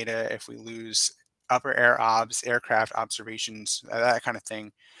satellite data, if we lose upper air aircraft observations, that kind of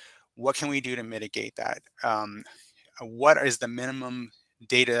thing, what can we do to mitigate that? What is the minimum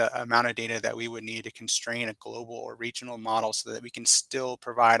amount of data that we would need to constrain a global or regional model so that we can still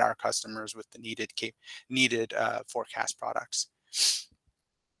provide our customers with the needed forecast products?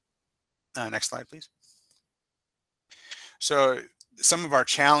 Next slide, please. So some of our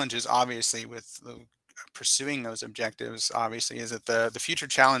challenges, obviously, with pursuing those objectives, obviously, is that the future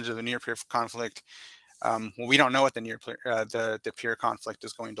challenge of the near-peer conflict. Well, we don't know what the peer conflict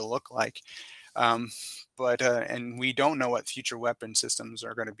is going to look like. And we don't know what future weapon systems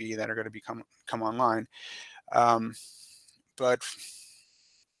are going to be come online. But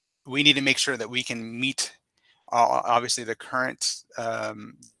we need to make sure that we can meet obviously the current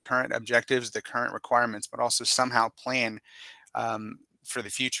current objectives, the current requirements, but also somehow plan for the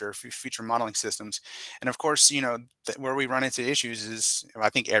future, for future modeling systems. And of course, you know, where we run into issues is, I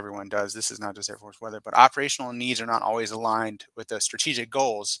think everyone does, this is not just Air Force weather, but operational needs are not always aligned with the strategic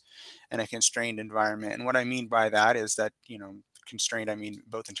goals in a constrained environment. And what I mean by that is that, you know, constrained, I mean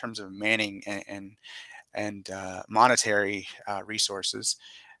both in terms of manning and monetary resources.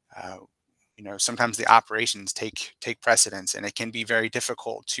 You know, sometimes the operations take precedence, and it can be very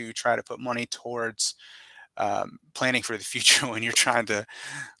difficult to try to put money towards planning for the future when you're trying to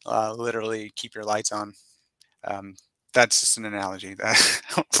literally keep your lights on. That's just an analogy that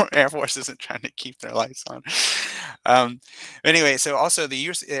Air Force isn't trying to keep their lights on. Anyway, so also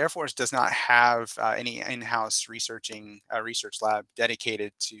the Air Force does not have any in-house research lab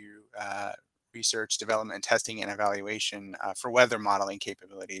dedicated to research, development, testing, and evaluation for weather modeling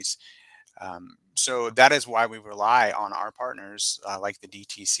capabilities. So that is why we rely on our partners like the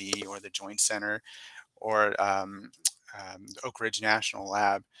DTC or the Joint Center or Oak Ridge National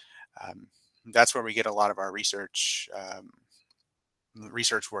Lab. That's where we get a lot of our research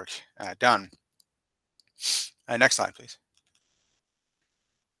work done. Next slide, please.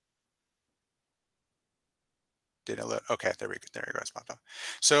 Did it look okay? There it goes, popped up.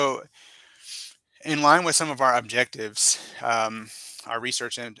 So, in line with some of our objectives, our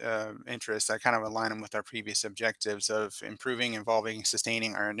research interests, I kind of align them with our previous objectives of improving, evolving,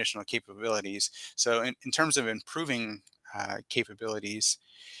 sustaining our initial capabilities. So, in terms of improving capabilities,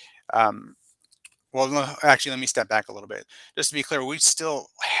 well, actually, let me step back a little bit. Just to be clear, we still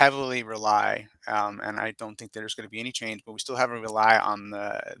heavily rely, and I don't think there's going to be any change, but we still heavily rely on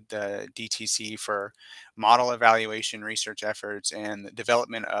the DTC for model evaluation research efforts and the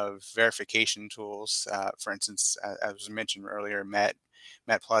development of verification tools. For instance, as was mentioned earlier, MET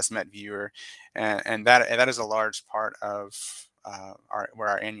Plus, MET Viewer, and that is a large part of where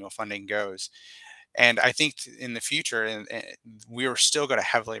our annual funding goes. And I think in the future, we are still going to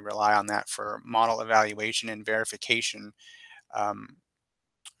heavily rely on that for model evaluation and verification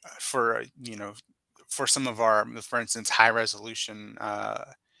for, you know, for some of our, for instance, high resolution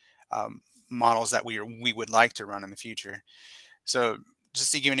models that we would like to run in the future. So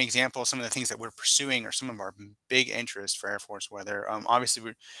just to give an example, some of the things that we're pursuing are some of our big interests for Air Force weather.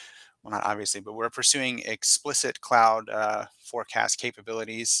 Obviously, well, not obviously, but we're pursuing explicit cloud forecast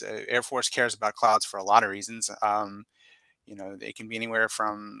capabilities. Air Force cares about clouds for a lot of reasons. You know, they can be anywhere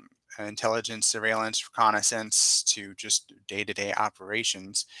from intelligence, surveillance, reconnaissance to just day-to-day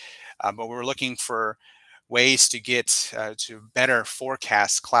operations. But we're looking for ways to get to better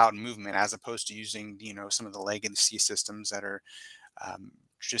forecast cloud movement as opposed to using, you know, some of the legacy systems that are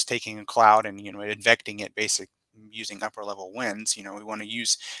just taking a cloud and, you know, advecting it using upper level winds. You know, we want to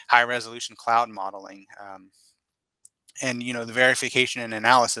use high resolution cloud modeling and, you know, the verification and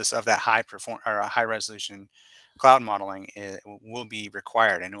analysis of that high resolution cloud modeling will be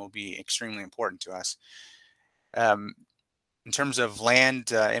required, and it will be extremely important to us. In terms of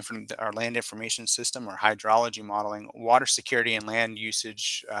our land information system or hydrology modeling, water security and land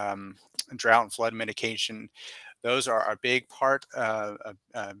usage, drought and flood mitigation, those are a big part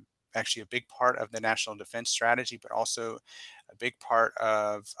actually a big part of the national defense strategy, but also a big part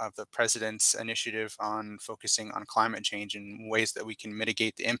of the president's initiative on focusing on climate change and ways that we can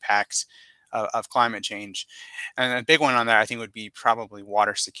mitigate the impacts of climate change. And a big one on that, I think, would be probably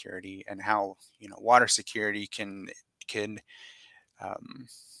water security and how, you know, water security can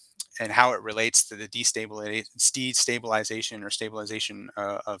and how it relates to the destabilization or stabilization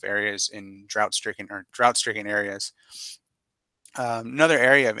of areas in drought-stricken areas. Another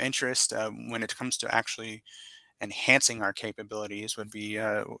area of interest when it comes to actually enhancing our capabilities would be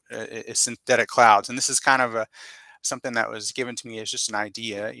is synthetic clouds, and this is kind of something that was given to me as just an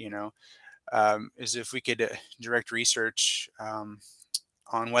idea. You know, is if we could direct research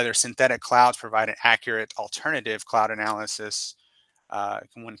on whether synthetic clouds provide an accurate alternative cloud analysis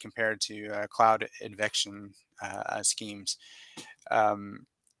when compared to cloud advection schemes.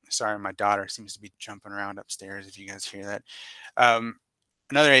 Sorry, my daughter seems to be jumping around upstairs if you guys hear that.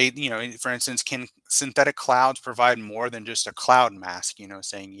 Another, you know, for instance, can synthetic clouds provide more than just a cloud mask, you know,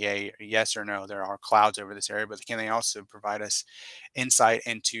 saying yes or no, there are clouds over this area, but can they also provide us insight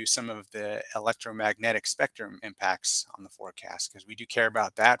into some of the electromagnetic spectrum impacts on the forecast? Because we do care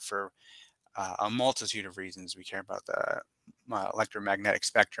about that for a multitude of reasons. We care about the electromagnetic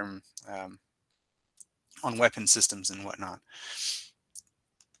spectrum on weapon systems and whatnot.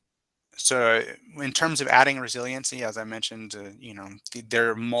 So in terms of adding resiliency, as I mentioned, you know, there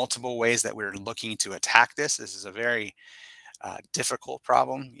are multiple ways that we're looking to attack this. This is a very difficult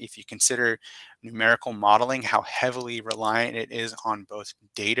problem. If you consider numerical modeling, how heavily reliant it is on both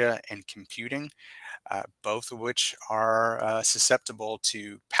data and computing, both of which are susceptible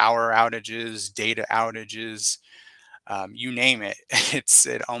to power outages, data outages, you name it.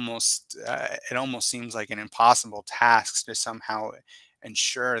 It almost seems like an impossible task to somehow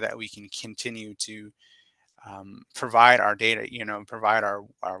ensure that we can continue to provide our data, provide our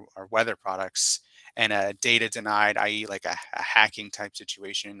weather products, and a data denied, i.e. like a hacking type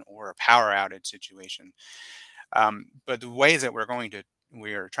situation or a power outage situation. But the ways that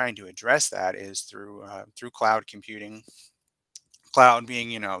we are trying to address that is through cloud computing. Cloud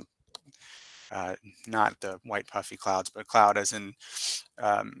being, not the white puffy clouds, but cloud as in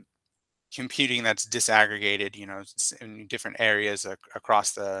computing that's disaggregated, in different areas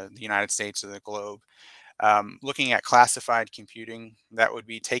across the United States or the globe. Looking at classified computing, that would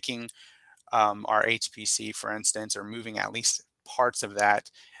be taking our HPC, for instance, or moving at least parts of that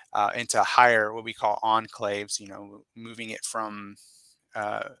into higher, what we call enclaves, moving it from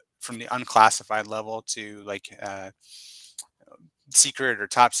the unclassified level to like secret or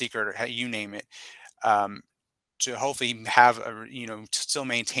top secret or you name it, to hopefully have to still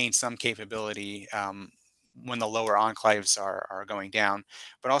maintain some capability when the lower enclaves are going down,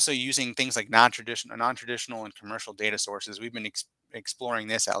 but also using things like non-traditional and commercial data sources. We've been exploring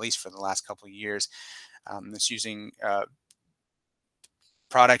this at least for the last couple of years. It's using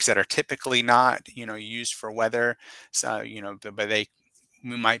products that are typically not used for weather, so but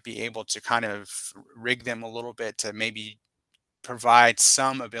we might be able to kind of rig them a little bit to maybe provide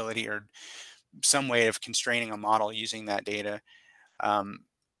some ability or some way of constraining a model using that data.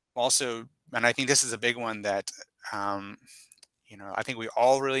 Also, and I think this is a big one that I think we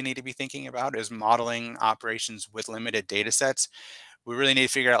all really need to be thinking about, is modeling operations with limited data sets. We really need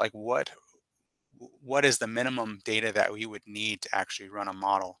to figure out like what is the minimum data that we would need to actually run a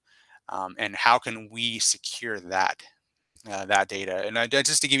model, and how can we secure that data. And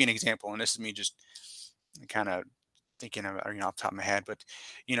just to give you an example, and this is me just kind of thinking of off the top of my head, but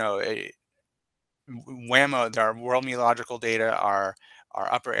WAMO, our world meteorological data, our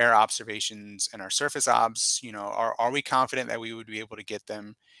upper air observations, and our surface obs, are we confident that we would be able to get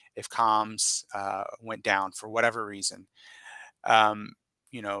them if comms went down for whatever reason? Are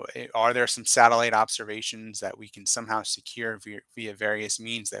there some satellite observations that we can somehow secure via various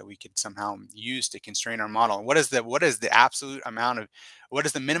means that we could somehow use to constrain our model? What is the absolute amount of, what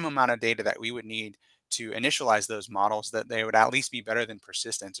is the minimum amount of data that we would need to initialize those models that they would at least be better than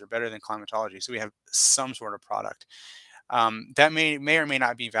persistence or better than climatology, so we have some sort of product that may or may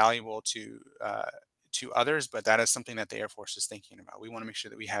not be valuable to others, but that is something that the Air Force is thinking about. We want to make sure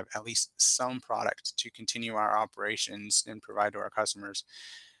that we have at least some product to continue our operations and provide to our customers.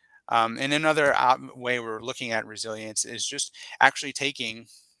 And another way we're looking at resilience is just actually taking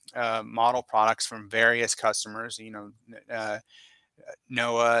model products from various customers,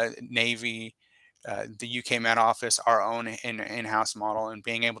 NOAA, Navy, the UK Met Office, our own in-house model, and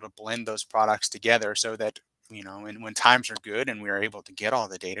being able to blend those products together so that and when times are good and we are able to get all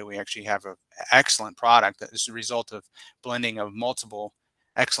the data, we actually have an excellent product that is the result of blending of multiple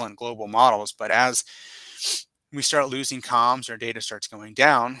excellent global models. But as we start losing comms or data starts going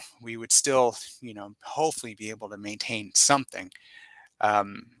down, we would still, hopefully be able to maintain something. I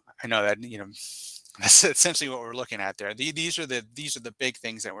know that, that's essentially what we're looking at there. These are the big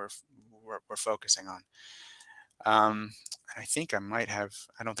things that we're focusing on. I think I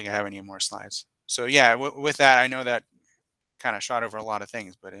don't think I have any more slides. So yeah, with that, I know that kind of shot over a lot of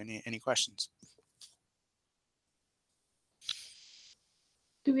things, but any questions?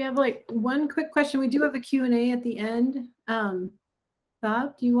 Do we have like one quick question? We do have a Q&A at the end.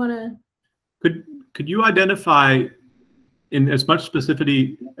 Bob, do you want to? Could you identify in as much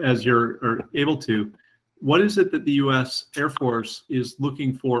specificity as you're able to, what is it that the U.S. Air Force is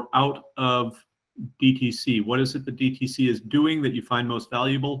looking for out of DTC? What is it that DTC is doing that you find most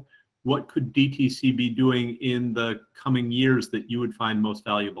valuable? What could DTC be doing in the coming years that you would find most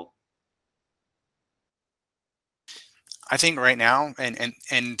valuable? I think right now,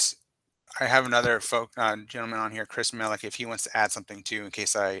 and I have another gentleman on here, Chris Millick, if he wants to add something too, in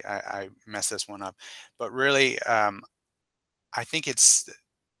case I mess this one up. But really, I think it's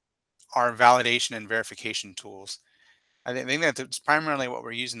our validation and verification tools. I think that's primarily what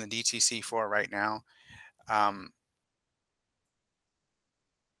we're using the DTC for right now.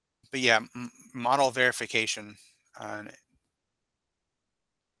 But yeah, model verification,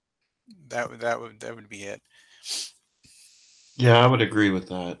 that would be it. Yeah, I would agree with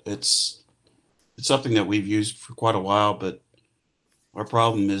that. It's something that we've used for quite a while, but our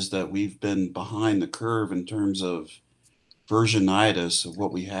problem is that we've been behind the curve in terms of versionitis of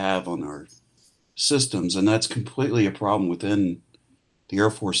what we have on our systems, and that's completely a problem within the Air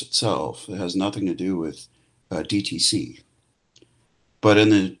Force itself. It has nothing to do with DTC. But in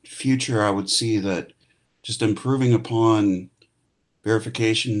the future, I would see that just improving upon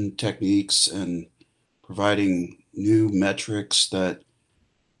verification techniques and providing new metrics that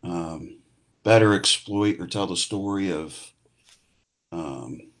better exploit or tell the story of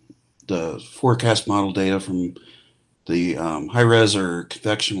the forecast model data from the high-res or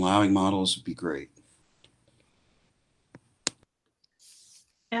convection allowing models would be great.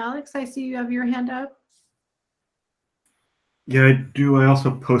 Alex, I see you have your hand up. Yeah, I do. I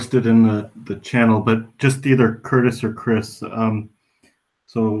also posted in the channel, but just either Curtis or Chris.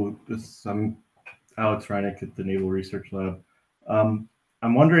 So this, I'm Alex Reinick at the Naval Research Lab. I'm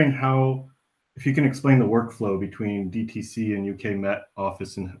wondering if you can explain the workflow between DTC and UK Met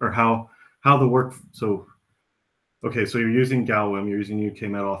Office, or how the work. So, okay, so you're using GALWIM, you're using UK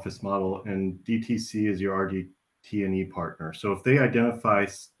Met Office model, and DTC is your RDT&E partner. So if they identify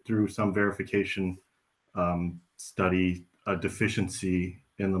through some verification study a deficiency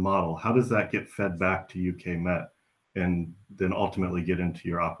in the model, how does that get fed back to UK Met and then ultimately get into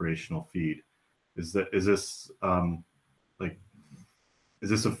your operational feed? Is this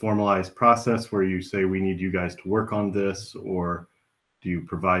a formalized process where you say we need you guys to work on this, or do you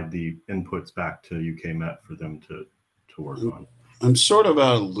provide the inputs back to UK Met for them to work on? I'm sort of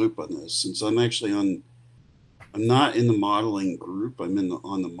out of the loop on this, since I'm not in the modeling group. I'm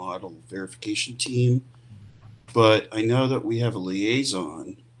on the model verification team, but I know that we have a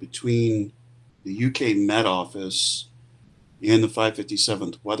liaison between the UK Met Office and the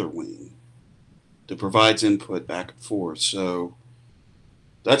 557th Weather Wing that provides input back and forth. So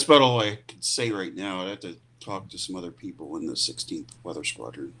that's about all I can say right now. I'd have to talk to some other people in the 16th Weather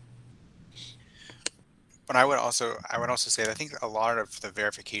Squadron. But I would also say that I think a lot of the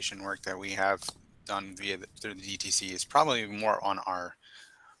verification work that we have done through the DTC is probably more on our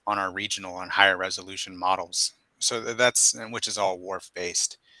regional and higher resolution models. So that's, which is all WRF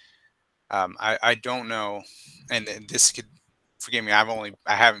based. I don't know, and this could, forgive me, I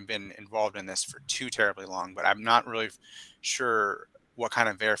haven't been involved in this for too terribly long, but I'm not really sure what kind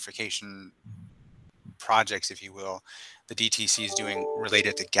of verification projects, if you will, the DTC is doing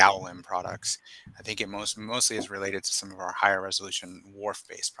related to GALWIM products. I think it mostly is related to some of our higher resolution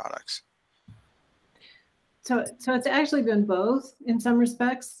WRF-based products. So it's actually been both in some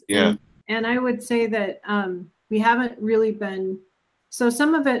respects. Yeah. And I would say that we haven't really been, so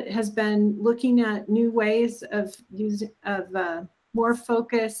some of it has been looking at new ways of more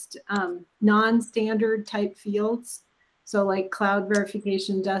focused, non-standard type fields. So like cloud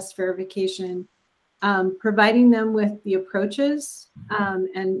verification, dust verification, providing them with the approaches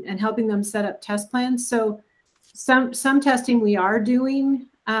and helping them set up test plans. So some testing we are doing,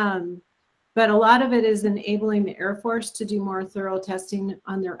 but a lot of it is enabling the Air Force to do more thorough testing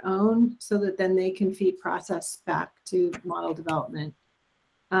on their own so that then they can feed process back to model development.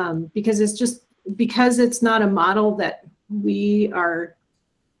 Because it's not a model that we are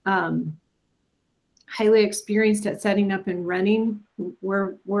highly experienced at setting up and running.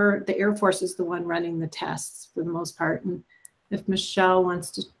 The Air Force is the one running the tests for the most part. And if Michelle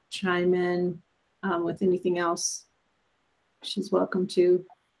wants to chime in with anything else, she's welcome to.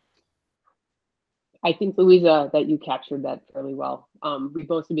 I think, Louisa, that you captured that fairly well. We've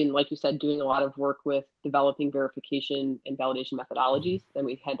mostly been, like you said, doing a lot of work with developing verification and validation methodologies, then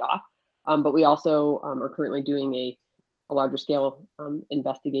we head off. But we also are currently doing a larger scale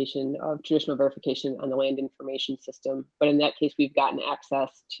investigation of traditional verification on the land information system. But in that case, we've gotten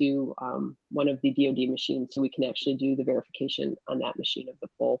access to one of the DoD machines, so we can actually do the verification on that machine of the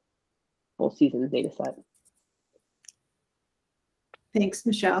full season data set. Thanks,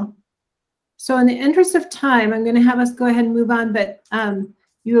 Michelle. So in the interest of time, I'm going to have us go ahead and move on, but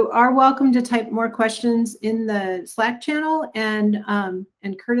you are welcome to type more questions in the Slack channel, and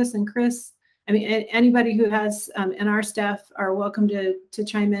Curtis and Chris, I mean, anybody who has NR staff are welcome to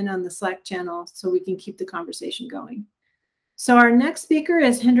chime in on the Slack channel so we can keep the conversation going. So our next speaker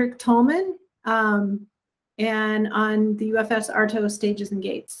is Hendrik Tolman, and on the UFS RTO stages and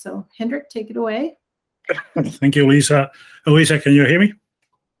gates. So Hendrik, take it away. Thank you, Lisa. Lisa, can you hear me?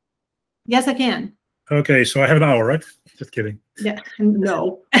 Yes, I can. Okay, so I have an hour, right? Just kidding. Yeah,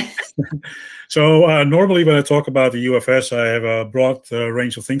 no. So normally when I talk about the UFS, I have a broad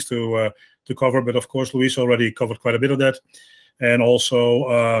range of things to cover, but of course, Luis already covered quite a bit of that. And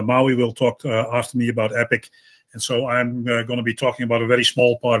also Maui will talk after me about EPIC. And so I'm going to be talking about a very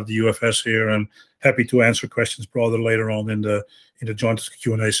small part of the UFS here, and happy to answer questions broader later on in the joint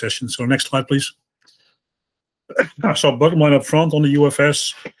Q&A session. So next slide, please. So bottom line up front on the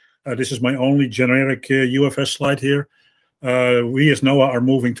UFS, this is my only generic UFS slide here. We as NOAA are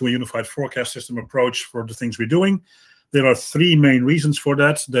moving to a unified forecast system approach for the things we're doing. There are three main reasons for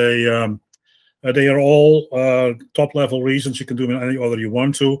that. They are all top-level reasons. You can do them in any order you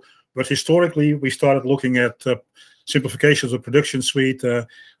want to. But historically, we started looking at simplifications of production suite.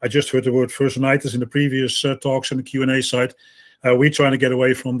 I just heard the word Versonitis in the previous talks on the Q&A side. We're trying to get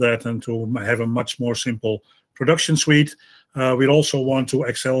away from that and to have a much more simple production suite. We also want to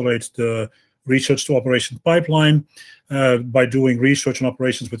accelerate the research to operations pipeline by doing research and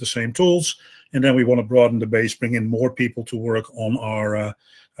operations with the same tools. And then we want to broaden the base, bring in more people to work on our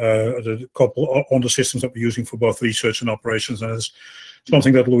on the systems that we're using for both research and operations. And that's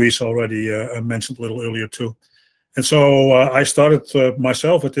something that Luis already mentioned a little earlier too. And so I started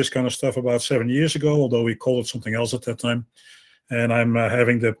myself with this kind of stuff about 7 years ago, although we called it something else at that time. And I'm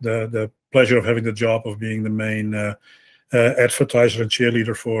having the pleasure of having the job of being the main advertiser and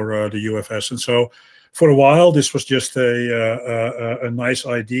cheerleader for the UFS. And so for a while, this was just a nice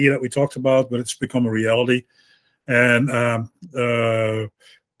idea that we talked about, but it's become a reality. And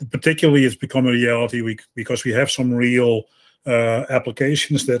particularly it's become a reality because we have some real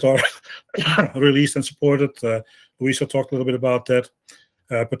applications that are released and supported. Luisa talked a little bit about that,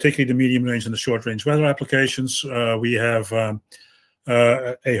 particularly the medium range and the short range weather applications. We have a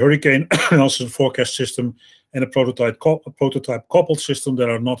hurricane analysis and forecast system and a prototype coupled system that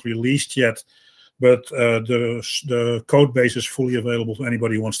are not released yet, but the code base is fully available to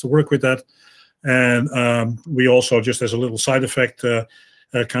anybody who wants to work with that. And we also, just as a little side effect,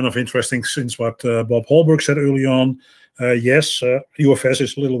 kind of interesting since what Bob Hallberg said early on, yes, UFS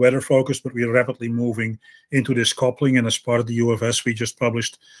is a little weather focused, but we are rapidly moving into this coupling. And as part of the UFS, we just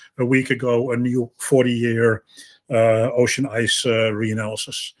published a week ago a new 40-year ocean ice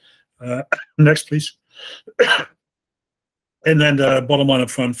reanalysis. Next, please. And then the bottom line up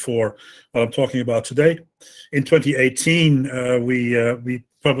front for what I'm talking about today. In 2018, we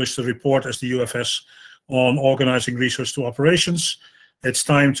published a report as the UFS on organizing research to operations. It's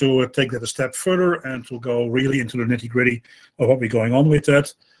time to take that a step further and to go really into the nitty-gritty of what we're going on with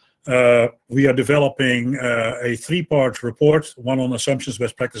that. We are developing a three-part report, one on assumptions,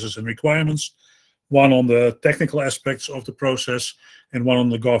 best practices, and requirements, one on the technical aspects of the process, and one on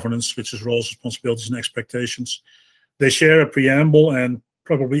the governance, which is roles, responsibilities, and expectations. They share a preamble, and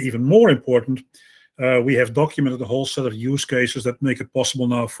probably even more important, we have documented a whole set of use cases that make it possible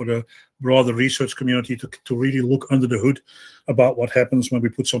now for the broader research community to really look under the hood about what happens when we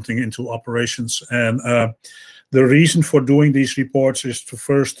put something into operations. And the reason for doing these reports is to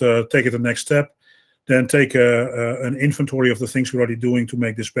first take it the next step, then take an inventory of the things we're already doing to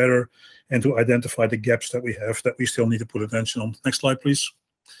make this better, and to identify the gaps that we have that we still need to put attention on. Next slide, please.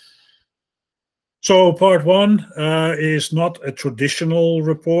 So part one is not a traditional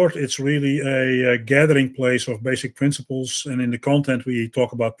report. It's really a gathering place of basic principles. And in the content, we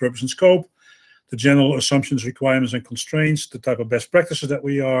talk about purpose and scope, the general assumptions, requirements, and constraints, the type of best practices that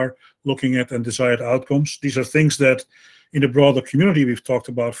we are looking at, and desired outcomes. These are things that in the broader community we've talked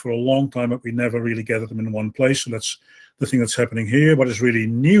about for a long time, but we never really gathered them in one place. So that's the thing that's happening here. What is really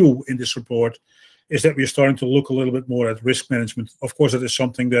new in this report is that we're starting to look a little bit more at risk management. Of course, that is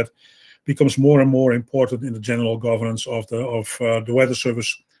something that becomes more and more important in the general governance of the Weather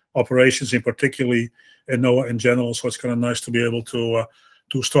Service operations, in particularly in NOAA in general. So it's kind of nice to be able to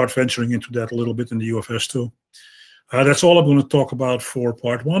start venturing into that a little bit in the UFS too. That's all I'm going to talk about for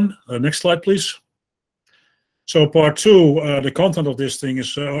part one. Next slide, please. So part two, the content of this thing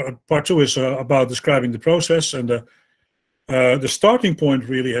is, part two is about describing the process, and the starting point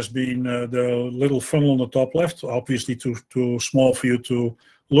really has been the little funnel on the top left, obviously too small for you to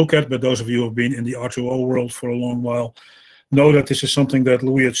look at, but those of you who have been in the R2O world for a long while know that this is something that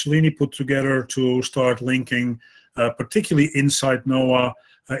Louis Cellini put together to start linking, particularly inside NOAA,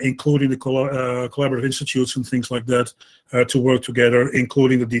 including the collaborative institutes and things like that, to work together,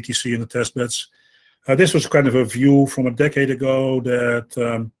 including the DTC and the test beds. This was kind of a view from a decade ago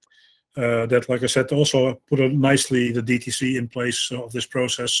that, like I said, also put nicely the DTC in place of this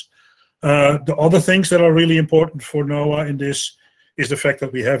process. The other things that are really important for NOAA in this is the fact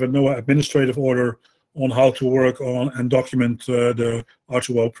that we have a NOAA administrative order on how to work on and document the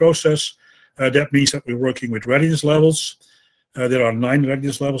R2O process. That means that we're working with readiness levels. There are 9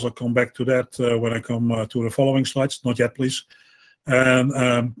 readiness levels. I'll come back to that when I come to the following slides. Not yet, please.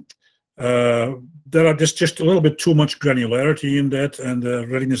 And there are just a little bit too much granularity in that, and the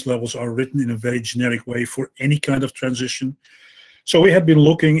readiness levels are written in a very generic way for any kind of transition. So we have been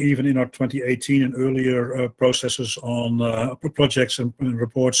looking, even in our 2018 and earlier processes on projects and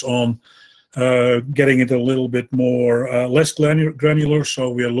reports on getting it a little bit more less granular. So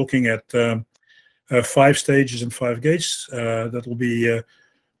we are looking at 5 stages and 5 gates. That will be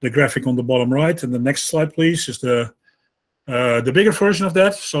the graphic on the bottom right. And the next slide, please, is the bigger version of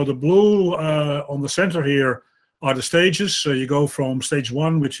that. So the blue on the center here are the stages. So you go from stage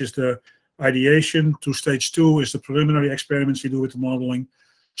 1, which is the ideation, to stage 2 is the preliminary experiments you do with the modeling.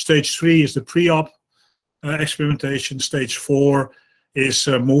 Stage 3 is the pre-op experimentation. Stage 4 is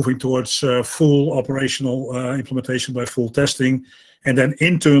moving towards full operational implementation by full testing. And then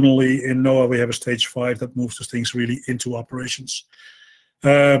internally in NOAA, we have a stage 5 that moves the things really into operations.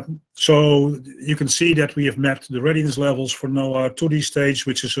 So you can see that we have mapped the readiness levels for NOAA to this stage,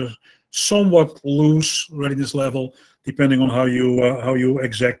 which is a somewhat loose readiness level, depending on how you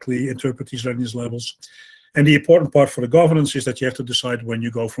exactly interpret these readiness levels. And the important part for the governance is that you have to decide when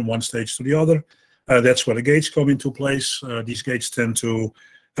you go from one stage to the other. That's where the gates come into place. These gates tend to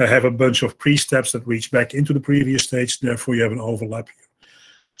have a bunch of pre-steps that reach back into the previous stage. Therefore, you have an overlap here.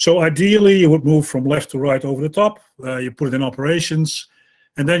 So ideally, you would move from left to right over the top. You put it in operations.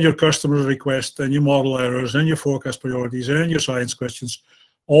 And then your customer request and your model errors and your forecast priorities and your science questions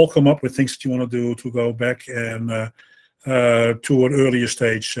all come up with things that you want to do to go back and to an earlier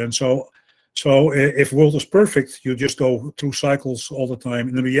stage. And so if world is perfect, you just go through cycles all the time.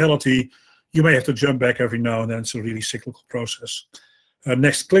 In reality, you may have to jump back every now and then. It's a really cyclical process.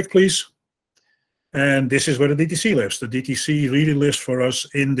 Next click, please. And this is where the DTC lives. The DTC really lives for us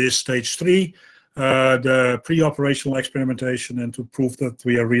in this stage 3. The pre-operational experimentation and to prove that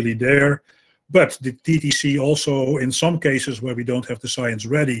we are really there. But the DTC also, in some cases where we don't have the science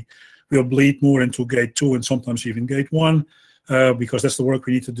ready, will bleed more into gate 2 and sometimes even gate 1, because that's the work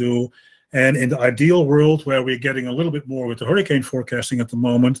we need to do. And in the ideal world, where we're getting a little bit more with the hurricane forecasting at the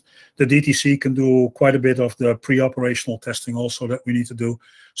moment, the DTC can do quite a bit of the pre-operational testing also that we need to do.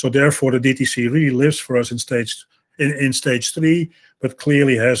 So therefore, the DTC really lives for us in stage 3, but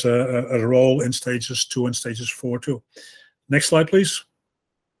clearly has a role in stages 2 and stages 4 too. Next slide, please.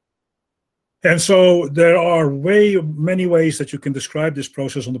 And so there are many ways that you can describe this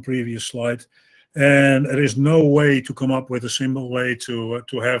process on the previous slide. And there is no way to come up with a simple way to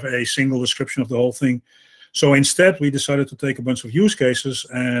have a single description of the whole thing. So instead, we decided to take a bunch of use cases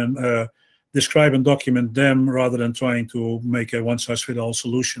and describe and document them rather than trying to make a one-size-fits-all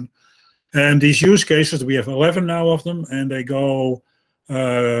solution. And these use cases, we have 11 now of them, and they go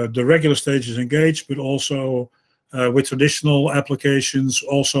the regular stages engaged, but also with traditional applications,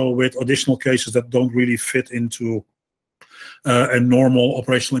 also with additional cases that don't really fit into a normal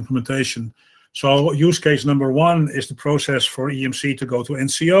operational implementation. So use case number 1 is the process for EMC to go to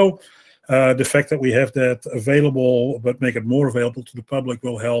NCO. The fact that we have that available, but make it more available to the public,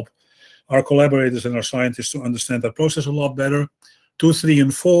 will help our collaborators and our scientists to understand that process a lot better. 2, 3,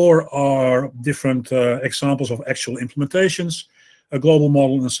 and 4 are different examples of actual implementations, a global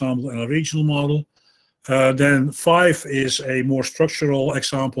model, an ensemble, and a regional model. Then 5 is a more structural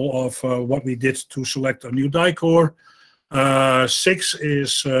example of what we did to select a new die core. 6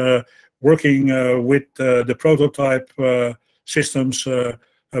 is working with the prototype systems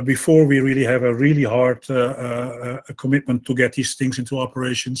before we really have a really hard commitment to get these things into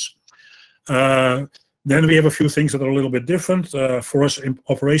operations. Then we have a few things that are a little bit different. For us,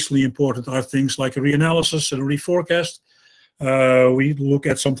 operationally important are things like a reanalysis and a reforecast. We look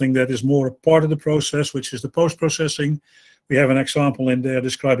at something that is more a part of the process, which is the post-processing. We have an example in there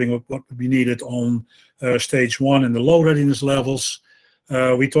describing what would be needed on stage 1 and the low readiness levels.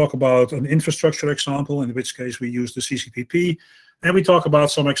 We talk about an infrastructure example, in which case we use the CCPP. And we talk about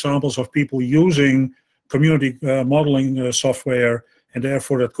some examples of people using community modeling software, and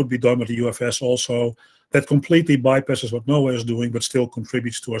therefore that could be done with the UFS also. That completely bypasses what NOAA is doing, but still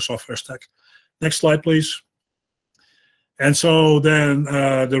contributes to our software stack. Next slide, please. And so then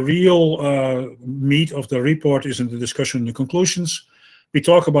the real meat of the report is in the discussion and the conclusions. We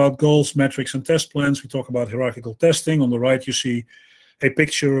talk about goals, metrics, and test plans. We talk about hierarchical testing. On the right, you see a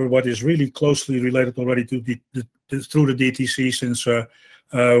picture of what is really closely related already to through the DTC, since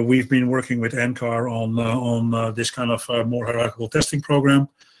we've been working with NCAR on this kind of more hierarchical testing program.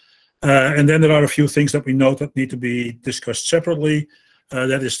 And then there are a few things that we note that need to be discussed separately.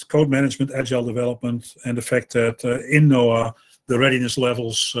 That is code management, agile development, and the fact that in NOAA, the readiness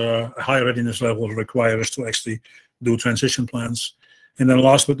levels, high readiness levels require us to actually do transition plans. And then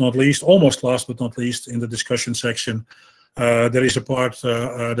last but not least, almost last but not least, in the discussion section, there is a part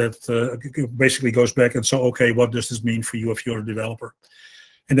that basically goes back and so, okay, what does this mean for you if you're a developer?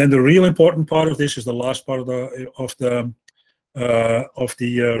 And then the real important part of this is the last part of the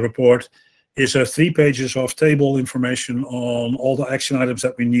report, is 3 pages of table information on all the action items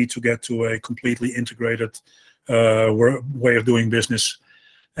that we need to get to a completely integrated way of doing business.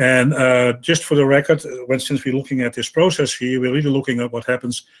 And just for the record, since we're looking at this process here, we're really looking at what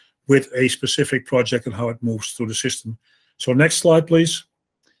happens with a specific project and how it moves through the system. So next slide, please.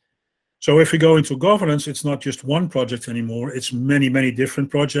 So if we go into governance, it's not just one project anymore. It's many, many different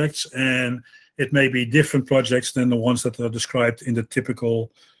projects, and it may be different projects than the ones that are described in the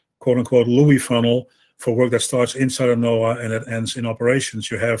typical quote-unquote Louis funnel for work that starts inside of NOAA and that ends in operations.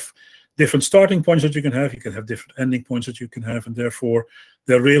 You have different starting points that you can have different ending points that you can have, and therefore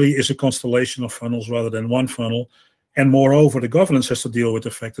there really is a constellation of funnels rather than one funnel. And moreover, the governance has to deal with the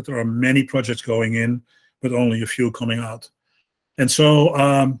fact that there are many projects going in, but only a few coming out. And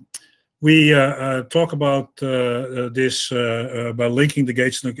so we talk about this by linking the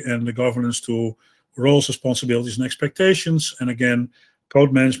gates and the governance to roles, responsibilities, and expectations. And again,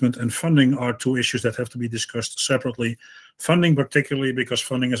 code management and funding are 2 issues that have to be discussed separately. Funding particularly because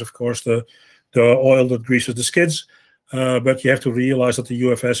funding is, of course, the oil that greases the skids. But you have to realize that the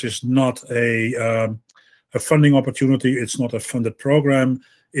UFS is not a funding opportunity. It's not a funded program.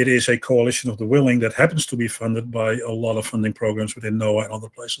 It is a coalition of the willing that happens to be funded by a lot of funding programs within NOAA and other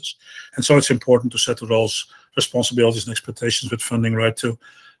places. And so it's important to set the roles, responsibilities, and expectations with funding right too.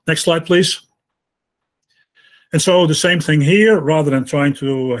 Next slide, please. And so the same thing here, rather than trying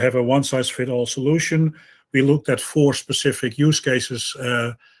to have a one-size-fits-all solution, we looked at 4 specific use cases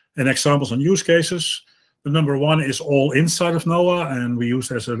and examples on use cases. The number 1 is all inside of NOAA, and we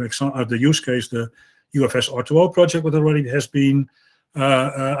use as an example the use case the UFS R2O project that already has been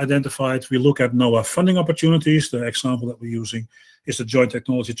identified. We look at NOAA funding opportunities. The example that we're using is the Joint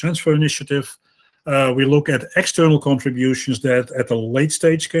Technology Transfer Initiative. We look at external contributions that at a late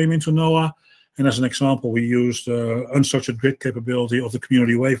stage came into NOAA. And as an example, we used unstructured grid capability of the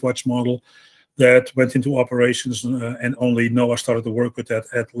Community Wave Watch model that went into operations, and only NOAA started to work with that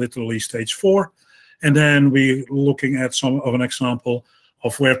at literally stage 4. And then we're looking at some of an example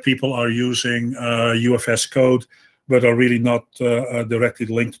of where people are using UFS code, but are really not directly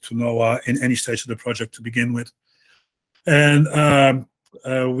linked to NOAA in any stage of the project to begin with. And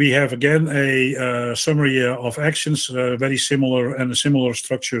we have, again, a summary of actions, very similar and a similar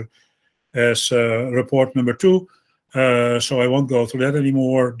structure as report number 2. So I won't go through that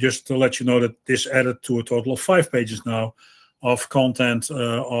anymore, just to let you know that this added to a total of 5 pages now of content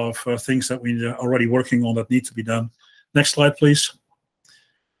of things that we are already working on that need to be done. Next slide, please.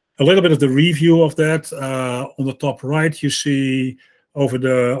 A little bit of the review of that. On the top right, you see over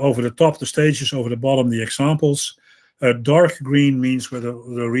the top the stages, over the bottom the examples. Dark green means where the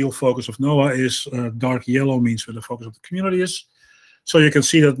real focus of NOAA is. Dark yellow means where the focus of the community is. So you can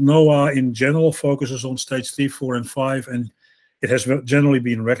see that NOAA in general focuses on stage 3, 4, and 5, and it has generally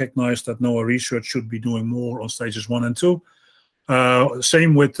been recognized that NOAA research should be doing more on stages 1 and 2.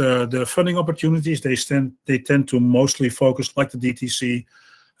 Same with the funding opportunities. They tend to mostly focus, like the DTC,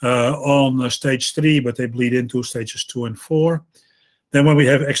 on stage 3, but they bleed into stages 2 and 4. Then when we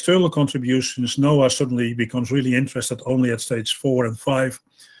have external contributions, NOAA suddenly becomes really interested only at stage 4 and 5,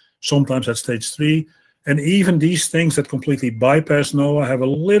 sometimes at stage 3. And even these things that completely bypass NOAA have a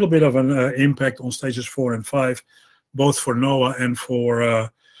little bit of an impact on stages 4 and 5, both for NOAA and for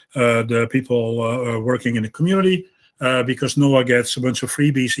the people working in the community, because NOAA gets a bunch of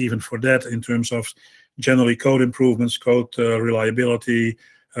freebies even for that in terms of generally code improvements, code reliability,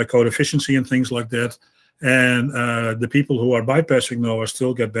 code efficiency, and things like that. And the people who are bypassing NOAA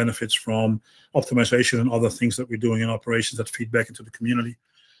still get benefits from optimization and other things that we're doing in operations that feed back into the community.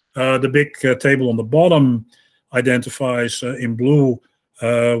 The big table on the bottom identifies in blue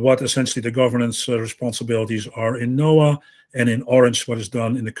what essentially the governance responsibilities are in NOAA, and in orange what is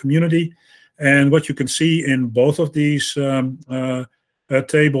done in the community. And what you can see in both of these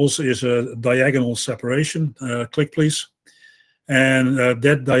tables is a diagonal separation. Click, please. And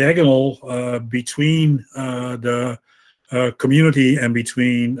that diagonal between the community and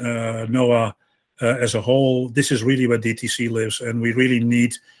between NOAA as a whole, this is really where DTC lives, and we really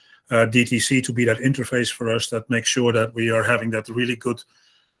need DTC to be that interface for us that makes sure that we are having that really good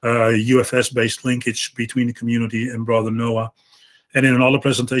UFS-based linkage between the community and broader NOAA. And in another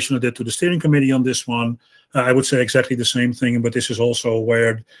presentation I did to the steering committee on this one, I would say exactly the same thing, but this is also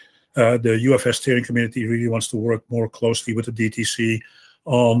where the UFS steering committee really wants to work more closely with the DTC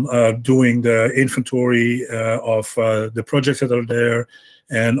on doing the inventory of the projects that are there,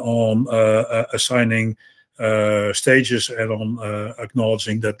 and on assigning stages, and on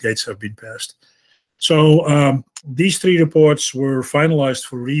acknowledging that gates have been passed. So these 3 reports were finalized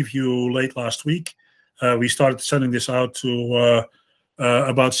for review late last week. We started sending this out to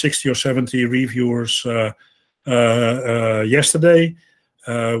about 60 or 70 reviewers yesterday.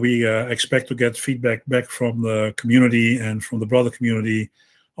 We expect to get feedback back from the community and from the broader community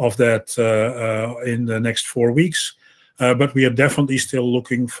of that in the next 4 weeks. But we are definitely still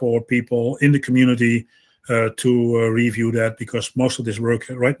looking for people in the community to review that, because most of this work,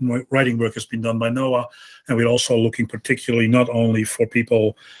 writing work, has been done by NOAA, and we're also looking particularly not only for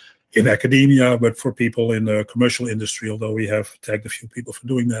people in academia, but for people in the commercial industry, although we have tagged a few people for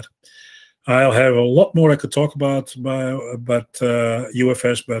doing that. I'll have a lot more I could talk about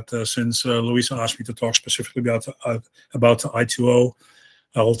UFS, but since Louisa asked me to talk specifically about the I2O,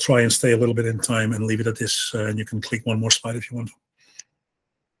 I'll try and stay a little bit in time and leave it at this, and you can click one more slide if you want.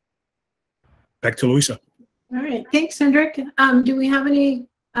 Back to Louisa. All right, thanks, Hendrik. Do we have any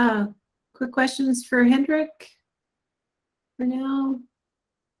quick questions for Hendrik for now?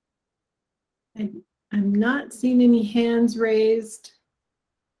 I'm not seeing any hands raised.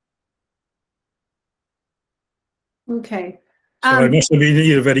 Okay. So I must have been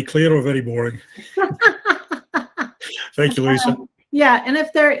either very clear or very boring. Thank you, Louisa. Yeah, and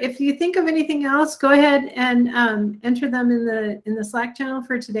if you think of anything else, go ahead and enter them in the Slack channel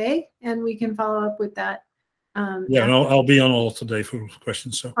for today, and we can follow up with that. Yeah, and I'll be on all today for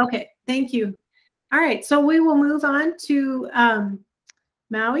questions. So okay, thank you. All right, so we will move on to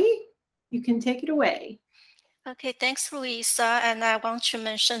Maui. You can take it away. Okay, thanks, Louisa. And I want to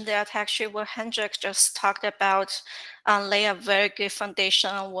mention that actually what Hendrik just talked about lay a very good foundation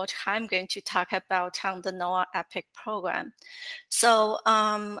on what I'm going to talk about on the NOAA EPIC program. So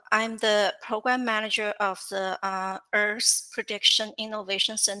I'm the program manager of the Earth Prediction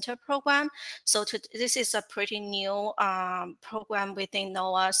Innovation Center program. So this is a pretty new program within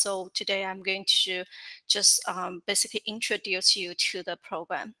NOAA. So today I'm going to just basically introduce you to the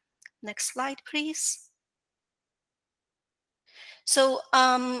program. Next slide, please. So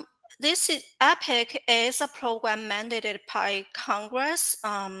this EPIC is a program mandated by Congress.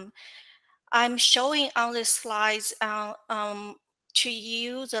 I'm showing on this slides to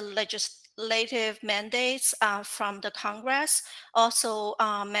you the legislative mandates from the Congress, also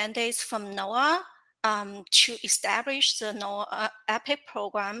mandates from NOAA to establish the NOAA EPIC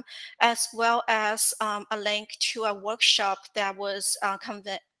program, as well as a link to a workshop that was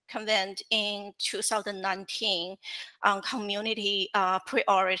convened in 2019 on community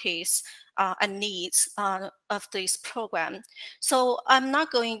priorities and needs of this program. So I'm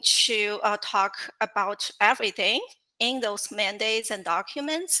not going to talk about everything in those mandates and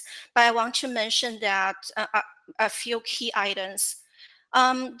documents, but I want to mention that a few key items.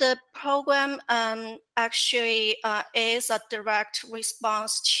 The program actually is a direct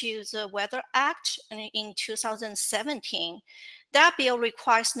response to the Weather Act in 2017. That bill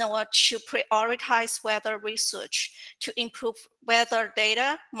requires NOAA to prioritize weather research to improve weather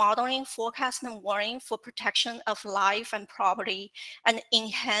data, modeling, forecasting, and warning for protection of life and property, and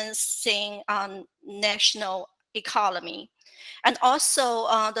enhancing national economy. And also,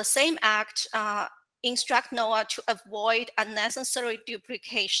 the same act instruct NOAA to avoid unnecessary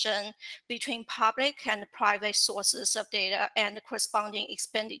duplication between public and private sources of data and corresponding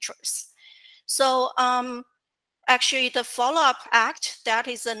expenditures. So actually, the follow-up act, that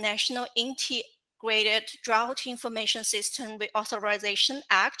is the National Integrated Drought Information System Reauthorization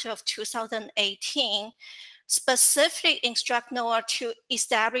Act of 2018, specifically instruct NOAA to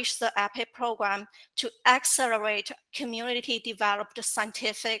establish the EPIC program to accelerate community-developed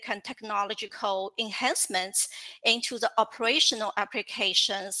scientific and technological enhancements into the operational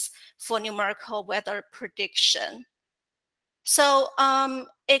applications for numerical weather prediction. So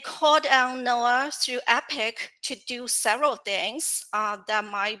it called on NOAA through EPIC to do several things that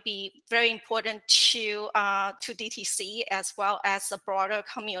might be very important to DTC as well as the broader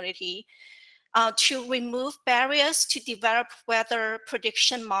community. To remove barriers to develop weather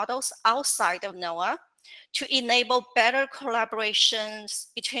prediction models outside of NOAA, to enable better collaborations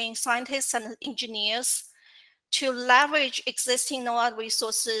between scientists and engineers, to leverage existing NOAA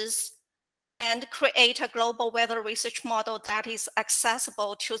resources, and create a global weather research model that is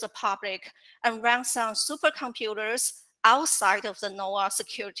accessible to the public and runs on supercomputers outside of the NOAA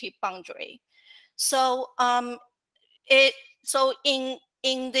security boundary. So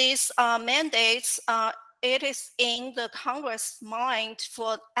in these mandates, it is in the Congress' mind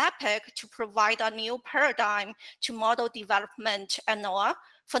for EPIC to provide a new paradigm to model development at NOAA,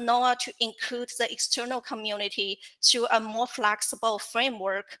 for NOAA to include the external community through a more flexible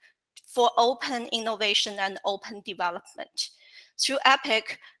framework for open innovation and open development. Through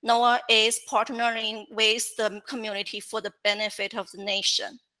EPIC, NOAA is partnering with the community for the benefit of the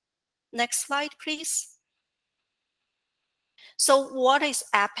nation. Next slide, please. So what is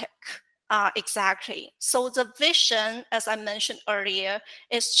EPIC exactly? So the vision, as I mentioned earlier,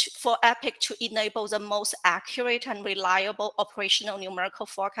 is for EPIC to enable the most accurate and reliable operational numerical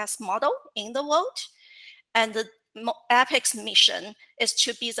forecast model in the world. And the EPIC's mission is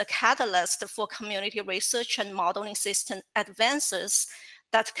to be the catalyst for community research and modeling system advances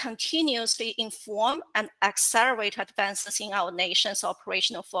that continuously inform and accelerate advances in our nation's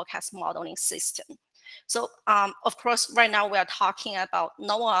operational forecast modeling system. So, of course, right now we are talking about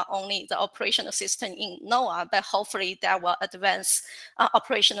NOAA, only the operational system in NOAA, but hopefully that will advance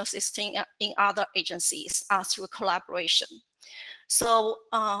operational system in other agencies through collaboration. So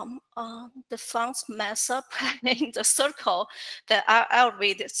the fonts mess up in the circle, but I'll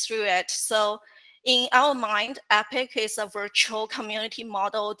read through it. So in our mind, EPIC is a virtual community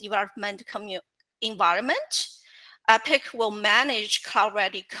model development environment. EPIC will manage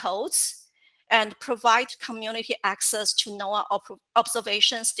cloud-ready codes and provide community access to NOAA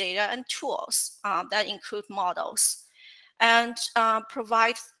observations, data, and tools that include models, and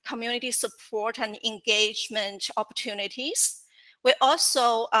provide community support and engagement opportunities. We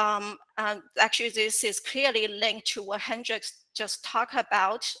also, actually this is clearly linked to what Hendrix just talked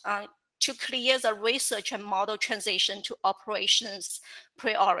about, to clear the research and model transition to operations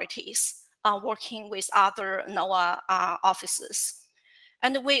priorities, working with other NOAA offices.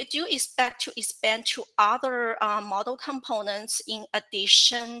 And we do expect to expand to other model components in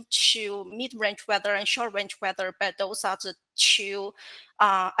addition to mid-range weather and short-range weather, but those are the two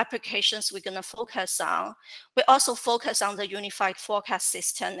applications we're going to focus on. We also focus on the unified forecast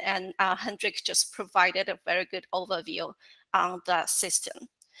system, and Hendrik just provided a very good overview on the system.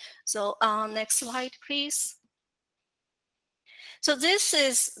 So next slide, please. So this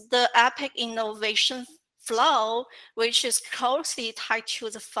is the EPIC innovation flow, which is closely tied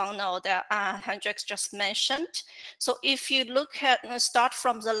to the funnel that Hendrix just mentioned. So if you look at, start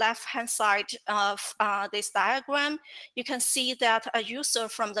from the left-hand side of this diagram, you can see that a user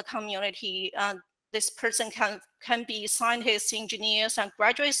from the community, this person can be scientists, engineers, and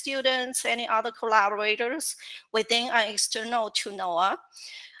graduate students, any other collaborators within an external to NOAA.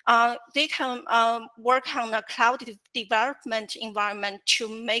 They can work on a cloud development environment to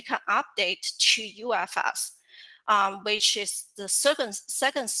make an update to UFS, which is the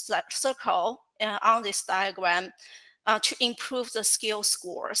second circle on this diagram, to improve the skill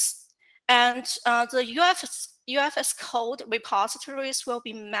scores. And the UFS code repositories will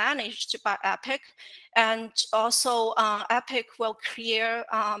be managed by EPIC, and also EPIC will clear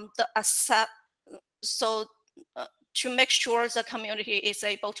the asset, so to make sure the community is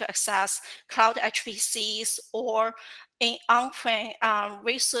able to access cloud HPCs or in on-prem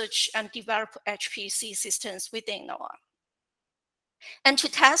research and develop HPC systems within NOAA. And to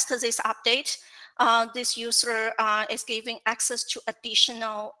test this update, this user is giving access to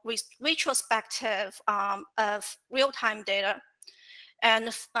additional retrospective of real-time data.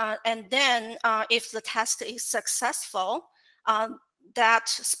 And then if the test is successful, that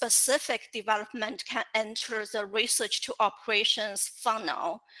specific development can enter the research to operations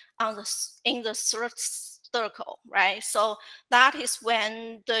funnel in the third circle, right? So that is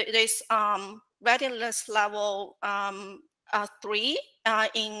when this readiness level 3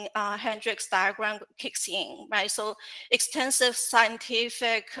 in Hendrik's diagram kicks in, right? So extensive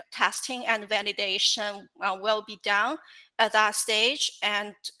scientific testing and validation will be done at that stage,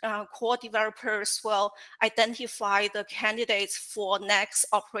 and core developers will identify the candidates for next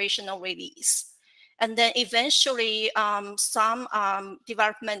operational release. And then eventually some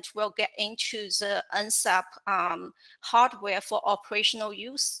development will get into the NSAP hardware for operational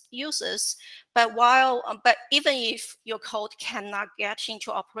uses. But even if your code cannot get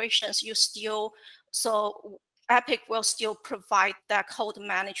into operations, you still, so EPIC will still provide that code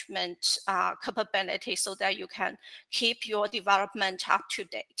management capability so that you can keep your development up to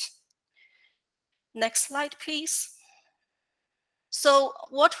date. Next slide, please. So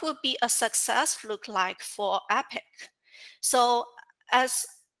what would be a success look like for EPIC? So as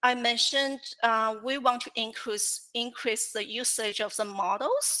I mentioned, we want to increase the usage of the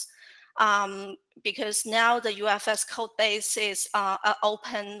models because now the UFS code base is an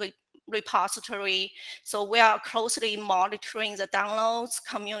open repository. So we are closely monitoring the downloads,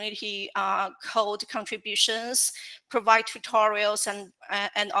 community code contributions, provide tutorials,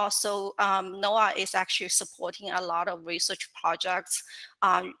 and also NOAA is actually supporting a lot of research projects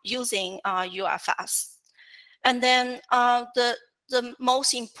using UFS. And then the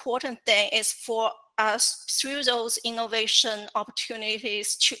most important thing is for us, through those innovation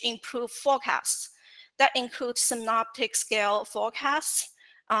opportunities, to improve forecasts. That includes synoptic scale forecasts,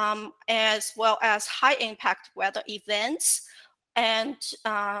 as well as high impact weather events, and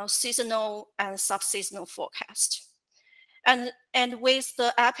seasonal and sub-seasonal forecast. And with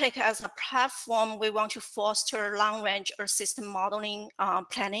the EPIC as a platform, we want to foster long-range Earth system modeling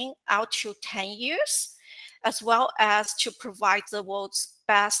planning out to 10 years, as well as to provide the world's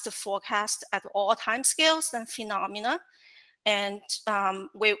best forecast at all time scales and phenomena. And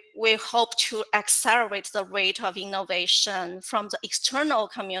we hope to accelerate the rate of innovation from the external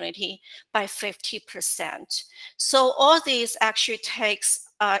community by 50%. So all this actually takes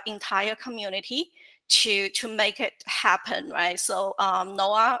an entire community to make it happen, right? So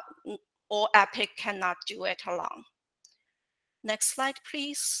NOAA or EPIC cannot do it alone. Next slide,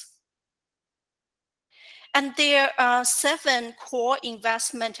 please. And there are 7 core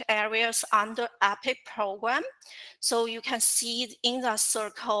investment areas under EPIC program. So you can see in the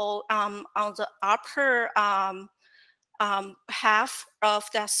circle on the upper half of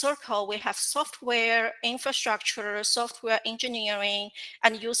that circle, we have software infrastructure, software engineering,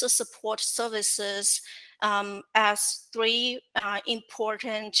 and user support services as 3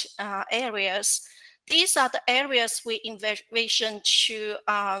 important areas. These are the areas we envision to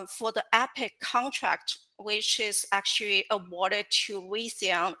for the EPIC contract, which is actually awarded to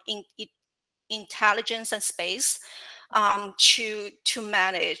Raytheon in intelligence and space to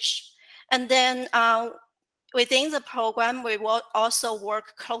manage. And then within the program, we will also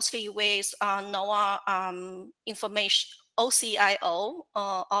work closely with NOAA information, OCIO,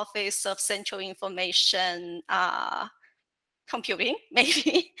 Office of Central Information Computing,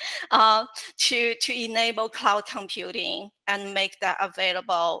 maybe, to enable cloud computing and make that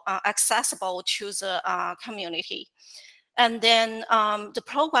available, accessible to the community. And then the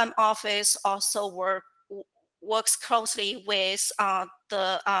program office also works closely with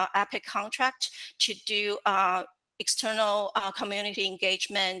the EPIC contract to do external community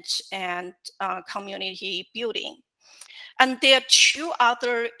engagement and community building. And there are 2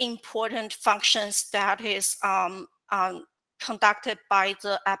 other important functions that is conducted by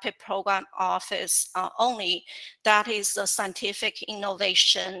the EPIC program office only. That is the scientific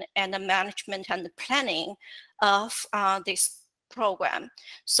innovation and the management and the planning of this program.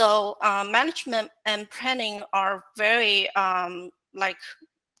 So management and planning are very like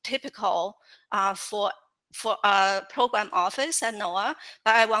typical for a program office at NOAA,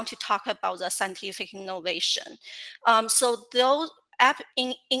 but I want to talk about the scientific innovation. So those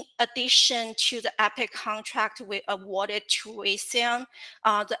in addition to the EPIC contract we awarded to Raytheon,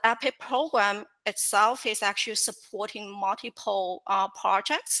 the EPIC program itself is actually supporting multiple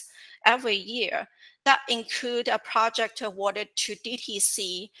projects every year. That include a project awarded to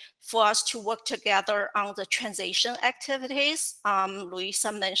DTC for us to work together on the transition activities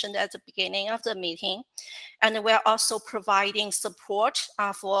Luisa mentioned at the beginning of the meeting. And we're also providing support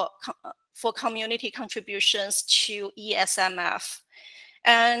for community contributions to ESMF.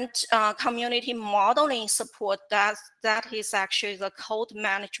 And community modeling support, that is actually the code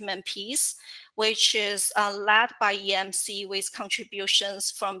management piece, which is led by EMC with contributions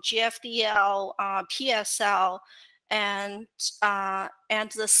from GFDL, PSL, and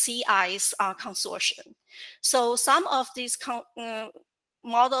the CI's consortium. So some of these code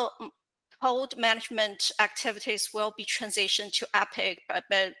management activities will be transitioned to EPIC, but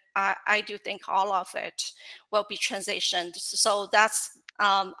I do think all of it will be transitioned. So that's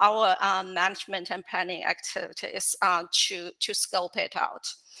our management and planning activities to scope it out.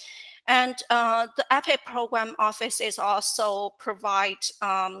 And the EPIC program office is also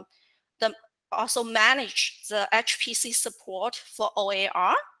also manage the HPC support for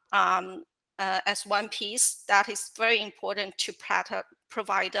OAR as one piece that is very important to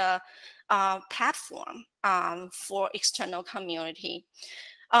provide a platform for external community.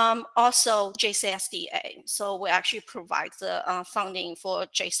 Also JCSDA. So we actually provide the funding for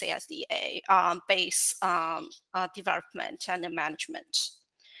JCSDA base development and the management.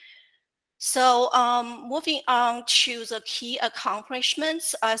 So moving on to the key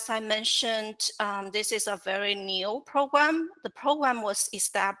accomplishments, as I mentioned, this is a very new program. The program was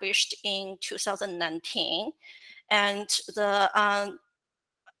established in 2019, and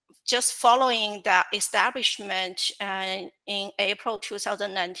just following that establishment in April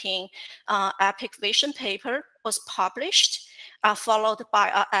 2019, EPIC vision paper was published, followed by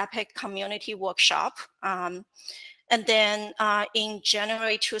an EPIC community workshop. And then in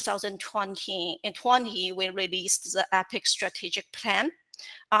January 2020, we released the EPIC strategic plan.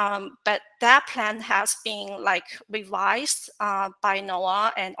 But that plan has been revised by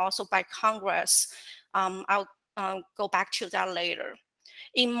NOAA and also by Congress. I'll go back to that later.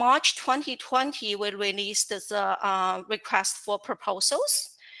 In March 2020, we released the request for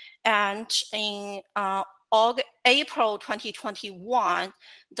proposals. And in April 2021,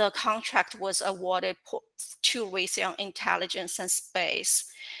 the contract was awarded to Raytheon Intelligence and Space.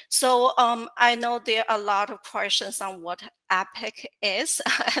 So I know there are a lot of questions on what APIC is,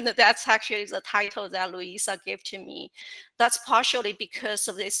 and that's actually the title that Luisa gave to me. That's partially because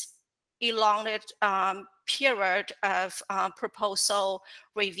of this elongated period of proposal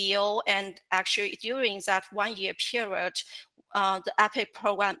review, and actually during that 1-year period, the APIC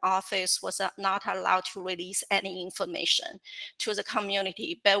program office was not allowed to release any information to the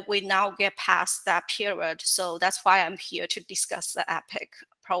community, but we now get past that period. So that's why I'm here to discuss the APIC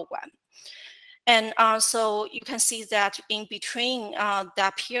program. And so you can see that in between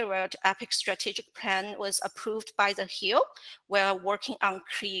that period, APIC strategic plan was approved by the Hill. We're working on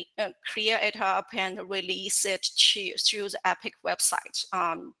clear it up and release it through the APIC website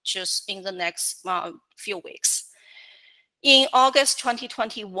just in the next few weeks. In August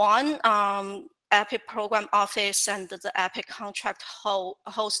 2021, APIC Program Office and the APIC contract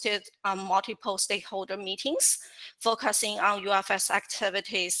hosted multiple stakeholder meetings focusing on UFS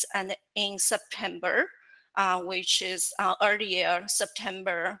activities. And in September, which is earlier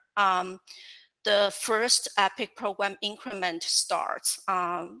September, the first APIC program increment starts.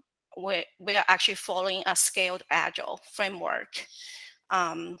 We are actually following a scaled agile framework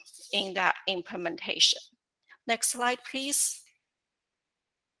in that implementation. Next slide, please.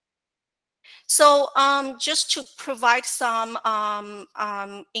 So just to provide some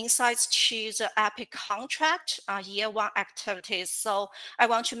insights to the APIC contract, year 1 activities. So I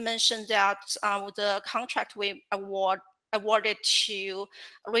want to mention that the contract we awarded to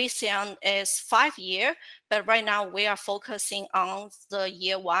Raytheon is 5-year, but right now we are focusing on the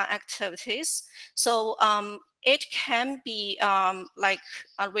year 1 activities. So it can be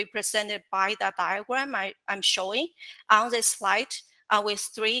represented by the diagram I'm showing on this slide with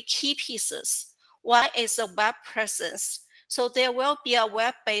 3 key pieces. One is a web presence. So there will be a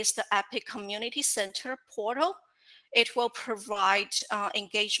web-based APIC Community Center portal. It will provide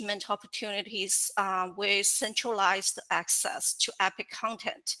engagement opportunities with centralized access to APIC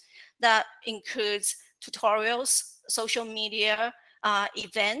content. That includes tutorials, social media,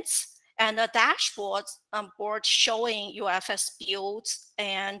 events, and a dashboard board showing UFS builds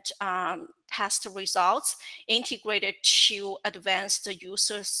and test results integrated to advanced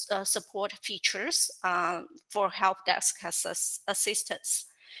user support features for help desk assistance.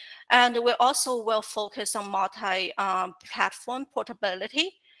 And we also will focus on multi-platform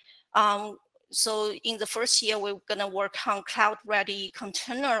portability. So in the first year, we're going to work on cloud-ready,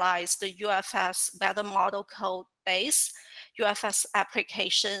 containerized UFS weather model code base, UFS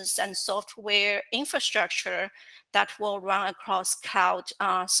applications, and software infrastructure that will run across cloud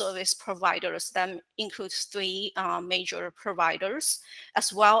service providers. That includes 3 major providers,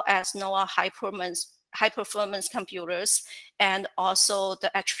 as well as NOAA high-performance computers, and also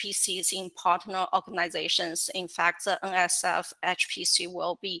the HPCs in partner organizations. In fact, the NSF HPC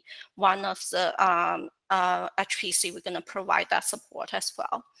will be one of the HPC we're going to provide that support as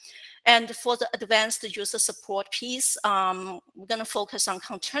well. And for the advanced user support piece, we're going to focus on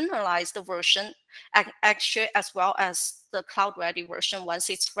containerized version, actually, as well as the cloud-ready version once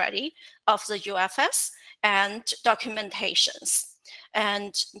it's ready of the UFS, and documentations.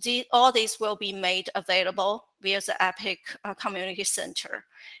 And all these will be made available via the APIC Community Center.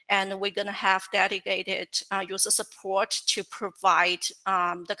 And we're going to have dedicated user support to provide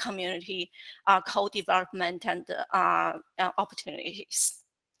the community co-development and opportunities.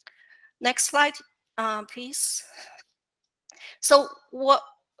 Next slide, please. So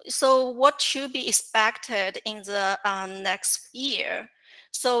what should be expected in the next year?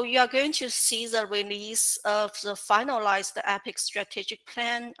 So you are going to see the release of the finalized APIC strategic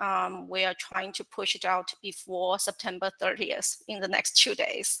plan. We are trying to push it out before September 30th in the next 2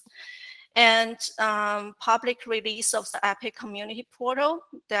 days. And public release of the APIC community portal,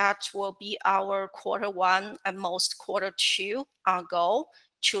 that will be our Q1 and most Q2 goal,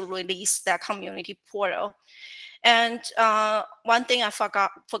 to release that community portal. And one thing I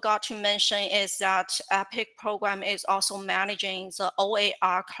forgot to mention is that APIC program is also managing the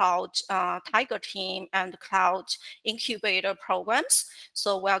OAR Cloud Tiger Team and Cloud Incubator programs.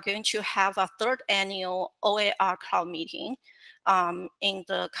 So we are going to have a 3rd annual OAR Cloud meeting in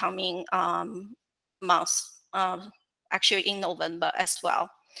the coming months, actually in November as well.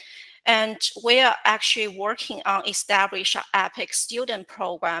 And we are actually working on establish an APIC student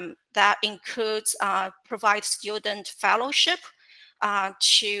program that includes provide student fellowship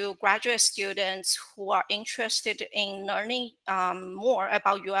to graduate students who are interested in learning more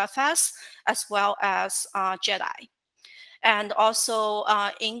about UFS as well as JEDI. And also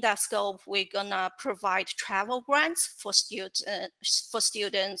in that scope, we're gonna provide travel grants for students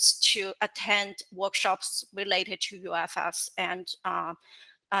to attend workshops related to UFS and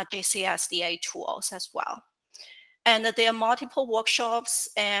JCSDA tools as well. And there are multiple workshops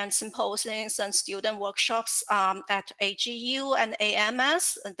and symposiums and student workshops at AGU and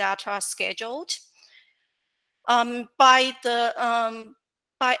AMS that are scheduled.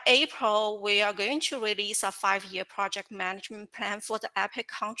 By April, we are going to release a 5-year project management plan for the EPIC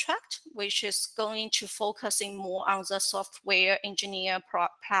contract, which is going to focusing more on the software engineer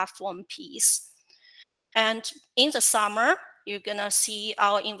platform piece. And in the summer, you're gonna see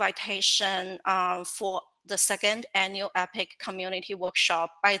our invitation for the 2nd annual EPIC community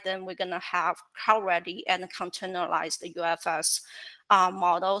workshop. By then, we're gonna have cloud-ready and containerized the UFS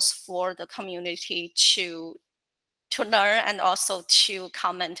models for the community to learn and also to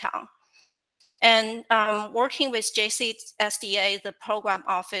comment on. And working with JCSDA, the program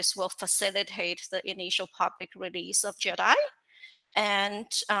office will facilitate the initial public release of JEDI and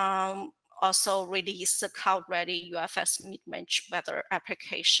also release the cloud-ready UFS mid-range weather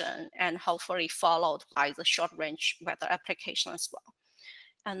application, and hopefully followed by the short-range weather application as well.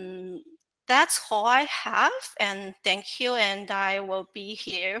 And that's all I have, and thank you, and I will be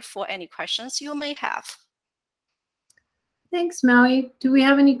here for any questions you may have. Thanks, Maui. Do we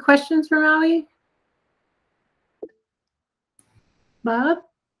have any questions for Maui? Bob?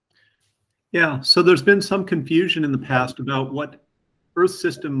 Yeah, so there's been some confusion in the past about what Earth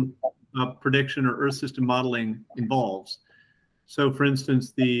system prediction or Earth system modeling involves. So, for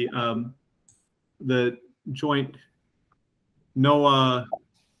instance, the joint NOAA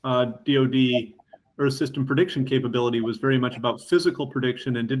DoD Earth system prediction capability was very much about physical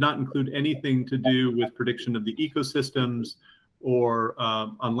prediction and did not include anything to do with prediction of the ecosystems or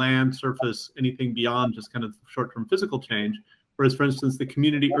on land, surface, anything beyond just kind of short-term physical change. Whereas, for instance, the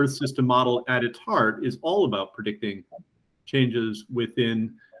community Earth system model at its heart is all about predicting changes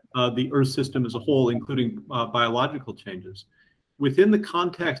within the Earth system as a whole, including biological changes. Within the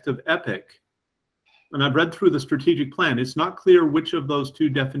context of EPIC, and I've read through the strategic plan, it's not clear which of those two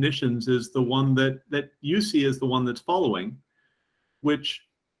definitions is the one that you see as the one that's following, which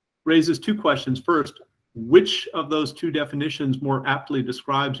raises two questions. First, which of those two definitions more aptly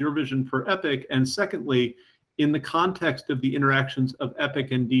describes your vision for EPIC? And secondly, in the context of the interactions of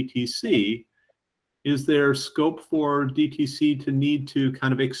EPIC and DTC, is there scope for DTC to need to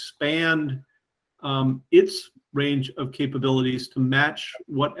kind of expand its range of capabilities to match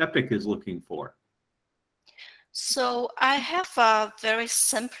what EPIC is looking for? So I have a very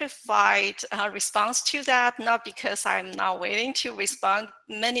simplified response to that, not because I'm not waiting to respond,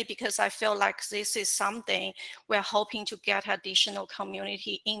 mainly because I feel like this is something we're hoping to get additional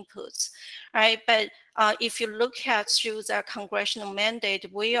community inputs, right? But if you look at through the congressional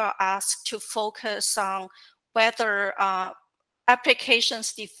mandate, we are asked to focus on whether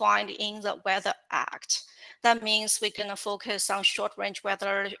applications defined in the Weather Act. That means we're going to focus on short-range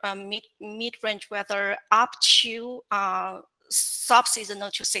weather, mid-range weather, up to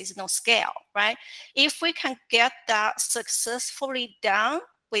sub-seasonal to seasonal scale, right? If we can get that successfully done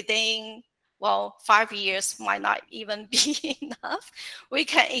within, well, 5 years might not even be enough, we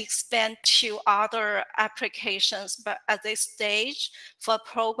can expand to other applications. But at this stage, for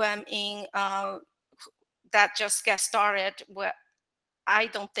programming that just get started, I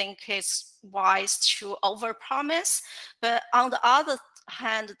don't think it's wise to overpromise. But on the other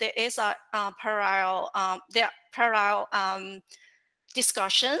hand, there is a parallel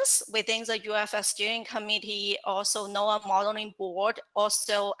discussions within the UFS steering committee, also NOAA modeling board.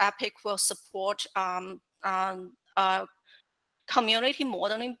 Also, EPIC will support community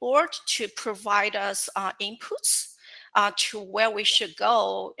modeling board to provide us inputs to where we should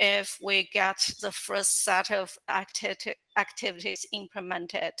go if we get the first set of activities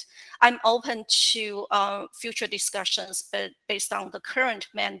implemented. I'm open to future discussions, but based on the current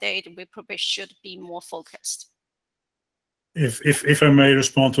mandate, we probably should be more focused. If I may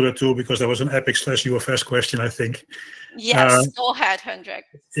respond to that too, because there was an EPIC/UFS question, I think. Yes, go ahead, Hendrik.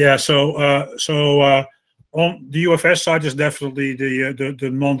 Yeah, so on the UFS side is definitely the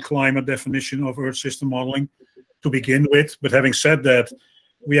non-climate definition of Earth system modeling to begin with. But having said that,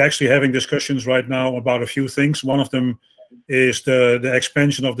 we're actually having discussions right now about a few things. One of them is the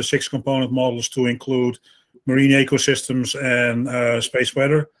expansion of the 6 component models to include marine ecosystems and space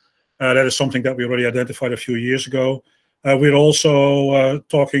weather. That is something that we already identified a few years ago. We're also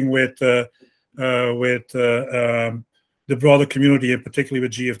talking with the broader community, and particularly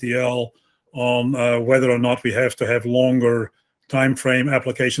with GFDL, on whether or not we have to have longer time frame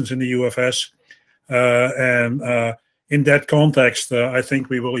applications in the UFS. And in that context, I think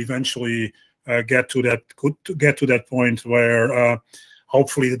we will eventually get to that point where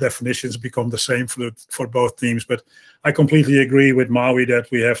hopefully the definitions become the same for both teams. But I completely agree with Maui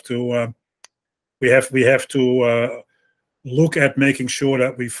that we have to look at making sure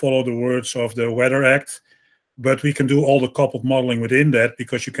that we follow the words of the Weather Act, but we can do all the coupled modeling within that,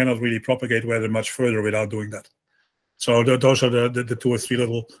 because you cannot really propagate weather much further without doing that. So those are the 2 or 3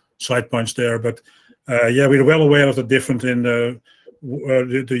 little side points there. But yeah, we're well aware of the difference in the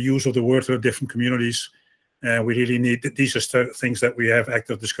use of the word to different communities. And we really need, these are things that we have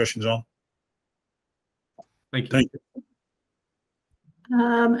active discussions on. Thank you. Thank you.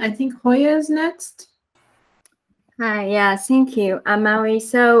 I think Hoya is next. Hi, yeah, thank you, Maui.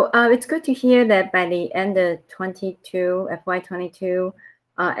 So it's good to hear that by the end of FY22,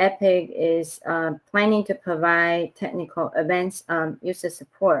 EPIC is planning to provide technical advanced user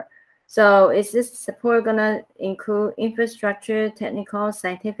support. So is this support gonna include infrastructure, technical,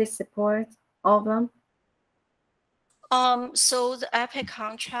 scientific support, all of them? So the EPIC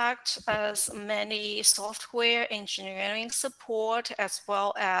contract has many software engineering support, as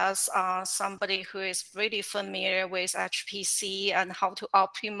well as somebody who is really familiar with HPC and how to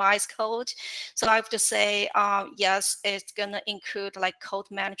optimize code. So I have to say, yes, it's gonna include like code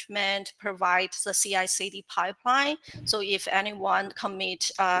management, provide the CI/CD pipeline. So if anyone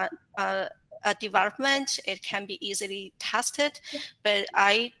commit a development, it can be easily tested, but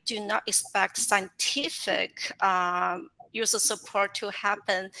I do not expect scientific user support to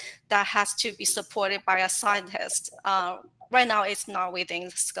happen that has to be supported by a scientist. Right now, it's not within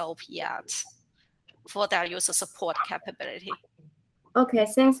the scope yet for that user support capability. Okay,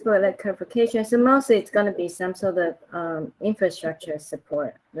 thanks for the clarification. So mostly it's going to be some sort of infrastructure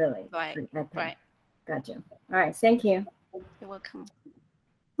support, really. Right, right. Gotcha. All right, thank you. You're welcome.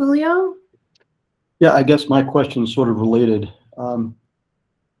 Julio? Yeah, I guess my question is sort of related. I'm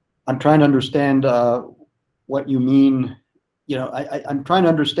trying to understand what you mean. You know, I'm trying to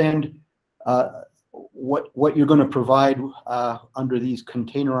understand what you're going to provide under these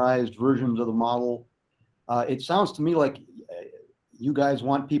containerized versions of the model. It sounds to me like you guys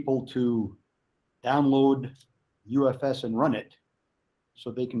want people to download UFS and run it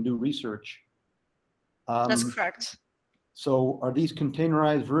so they can do research. That's correct. So are these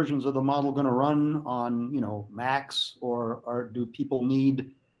containerized versions of the model going to run on, Macs, or are people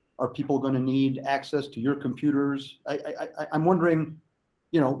going to need access to your computers? I'm wondering,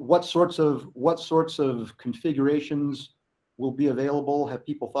 what sorts of configurations will be available? Have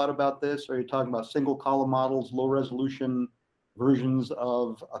people thought about this? Are you talking about single column models, low resolution versions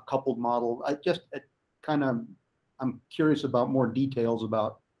of a coupled model? I'm curious about more details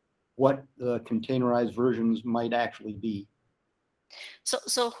about what the containerized versions might actually be.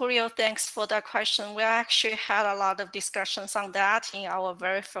 So Julio, thanks for that question. We actually had a lot of discussions on that in our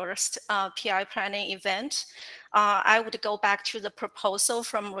very first PI planning event. I would go back to the proposal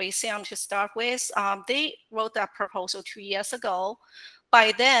from Raytheon to start with. They wrote that proposal 2 years ago.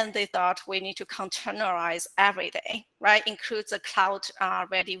 By then, they thought we need to containerize everything, right? Include the cloud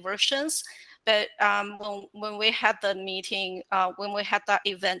ready versions. But when we had the meeting, when we had that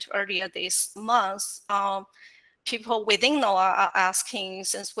event earlier this month, people within NOAA are asking,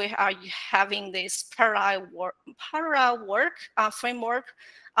 since we are having this parallel work framework,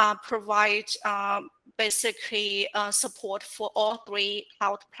 provide basically support for all 3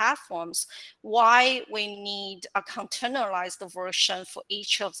 cloud platforms, why we need a containerized version for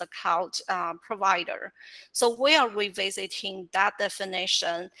each of the cloud provider. So we are revisiting that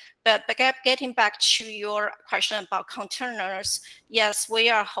definition. But getting back to your question about containers, yes, we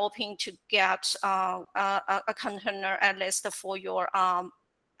are hoping to get a container at least for your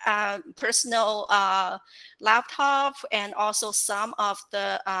personal laptop, and also some of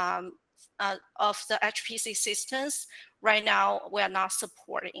the HPC systems. Right now, we are not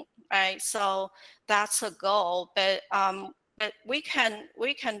supporting, right? So that's a goal, but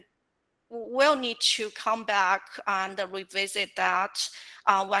we'll need to come back and revisit that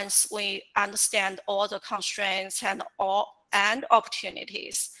once we understand all the constraints and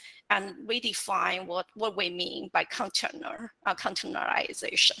opportunities, and redefine what we mean by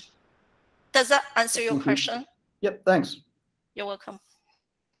containerization. Does that answer your question? Yep, thanks. You're welcome.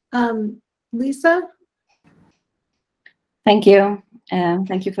 Lisa? Thank you.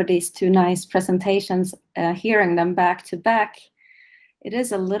 Thank you for these 2 nice presentations. Hearing them back to back, it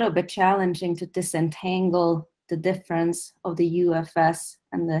is a little bit challenging to disentangle the difference of the UFS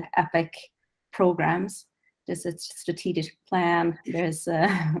and the EPIC programs. There's a strategic plan. There's,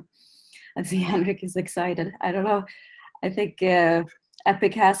 I see Henrik is excited. I don't know. I think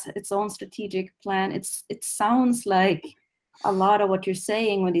EPIC has its own strategic plan. It sounds like a lot of what you're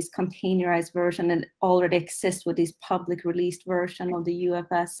saying with this containerized version that already exists with this public released version of the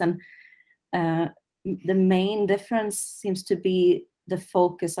UFS, and the main difference seems to be the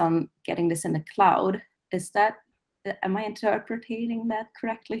focus on getting this in the cloud. Am I interpreting that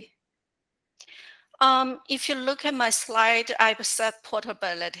correctly? If you look at my slide, I've said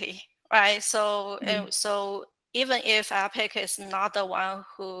portability, right? So, so even if EPIC is not the one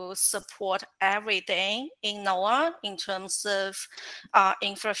who support everything in NOAA in terms of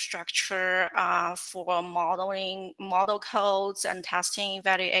infrastructure for modeling, model codes and testing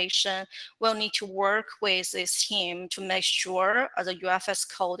evaluation, we'll need to work with this team to make sure the UFS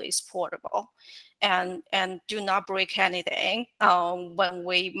code is portable and do not break anything when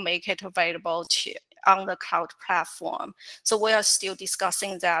we make it available on the cloud platform. So we are still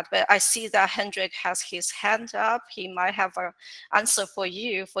discussing that, but I see that Hendrik has his hand up. He might have an answer for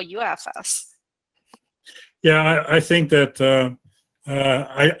you for UFS. Yeah, I think that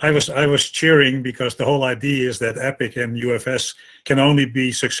I was cheering because the whole idea is that EPIC and UFS can only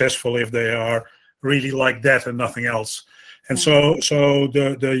be successful if they are really like that and nothing else. And so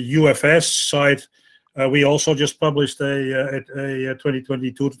the UFS side, we also just published a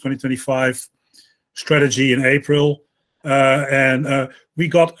 2022 to 2025 strategy in April, and we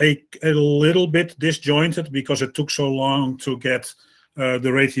got a little bit disjointed because it took so long to get the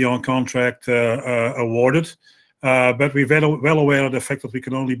Raytheon contract awarded. But we're well aware of the fact that we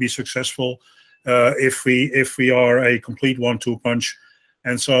can only be successful if we are a complete 1-2 punch.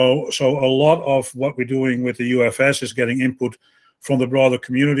 And so a lot of what we're doing with the UFS is getting input from the broader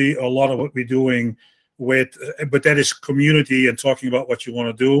community. A lot of what we're doing but that is community and talking about what you want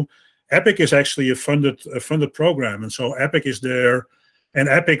to do. EPIC is actually a funded program, and so EPIC is there, and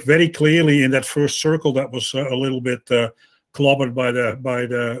EPIC very clearly in that first circle that was a little bit clobbered by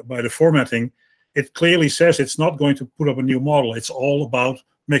the formatting. It clearly says it's not going to put up a new model. It's all about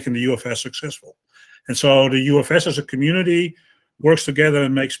making the UFS successful, and so the UFS as a community works together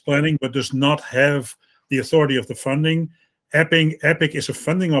and makes planning, but does not have the authority of the funding. EPIC is a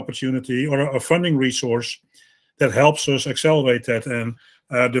funding opportunity or a funding resource that helps us accelerate that. And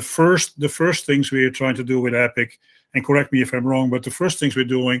the first things we are trying to do with EPIC, and correct me if I'm wrong, but the first things we're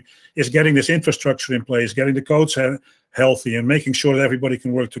doing is getting this infrastructure in place, getting the codes healthy, and making sure that everybody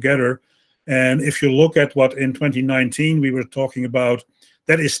can work together. And if you look at what in 2019 we were talking about,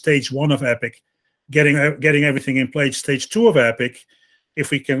 that is stage 1 of EPIC, getting everything in place. Stage 2 of EPIC,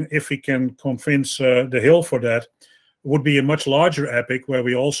 if we can convince the Hill for that, would be a much larger EPIC where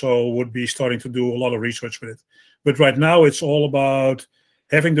we also would be starting to do a lot of research with it. But right now it's all about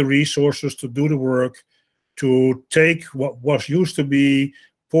having the resources to do the work, to take what was used to be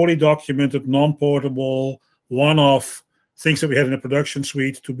poorly documented, non-portable, one-off things that we had in the production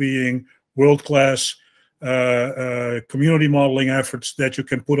suite to being world-class community modeling efforts that you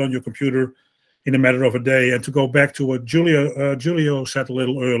can put on your computer in a matter of a day. And to go back to what Julio said a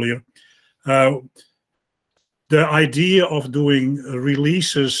little earlier, the idea of doing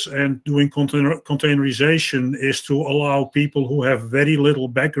releases and doing containerization is to allow people who have very little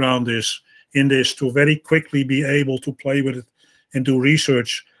background in this to very quickly be able to play with it and do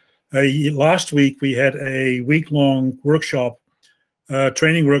research. Last week we had a week-long workshop,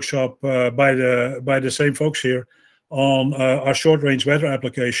 training workshop by the same folks here on our short-range weather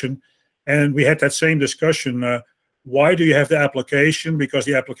application, and we had that same discussion. Why do you have the application? Because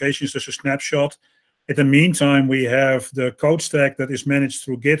the application is just a snapshot. In the meantime, we have the code stack that is managed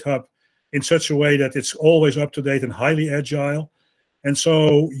through GitHub in such a way that it's always up to date and highly agile. And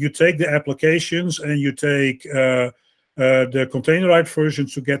so you take the applications and you take the containerized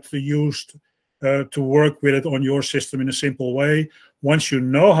versions to get used to work with it on your system in a simple way. Once you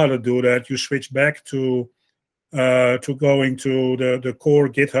know how to do that, you switch back to going to the core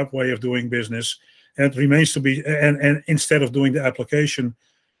GitHub way of doing business. And it remains to be, and instead of doing the application.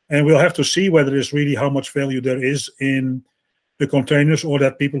 And we'll have to see whether there's really how much value there is in the containers, or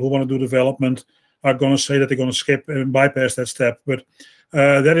that people who want to do development are going to say that they're going to skip and bypass that step. But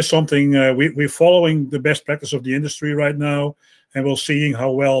that is something we're following the best practice of the industry right now, and we'll see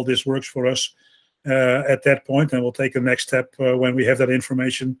how well this works for us at that point, and we'll take the next step when we have that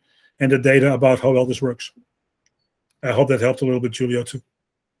information and the data about how well this works. I hope that helped a little bit, Julio, too.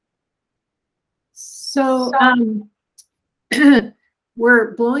 So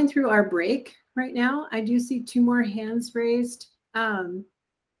we're blowing through our break right now. I do see 2 more hands raised. And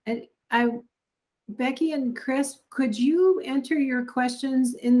Becky and Chris, could you enter your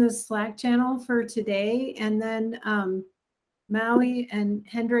questions in the Slack channel for today? And then Maui and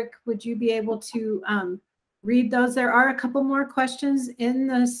Hendrik, would you be able to read those. There are a couple more questions in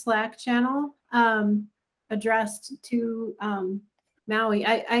the Slack channel addressed to Maui.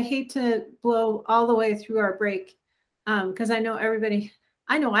 I hate to blow all the way through our break because I know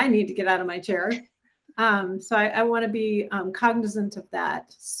I need to get out of my chair. So I want to be cognizant of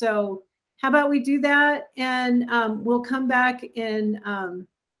that. So how about we do that, and we'll come back in, how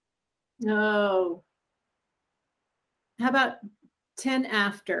about 10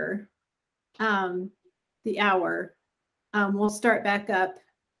 after the hour. We'll start back up.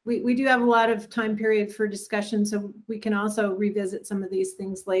 We do have a lot of time period for discussion, so we can also revisit some of these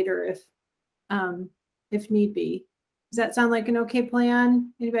things later if need be. Does that sound like an okay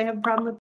plan? Anybody have a problem with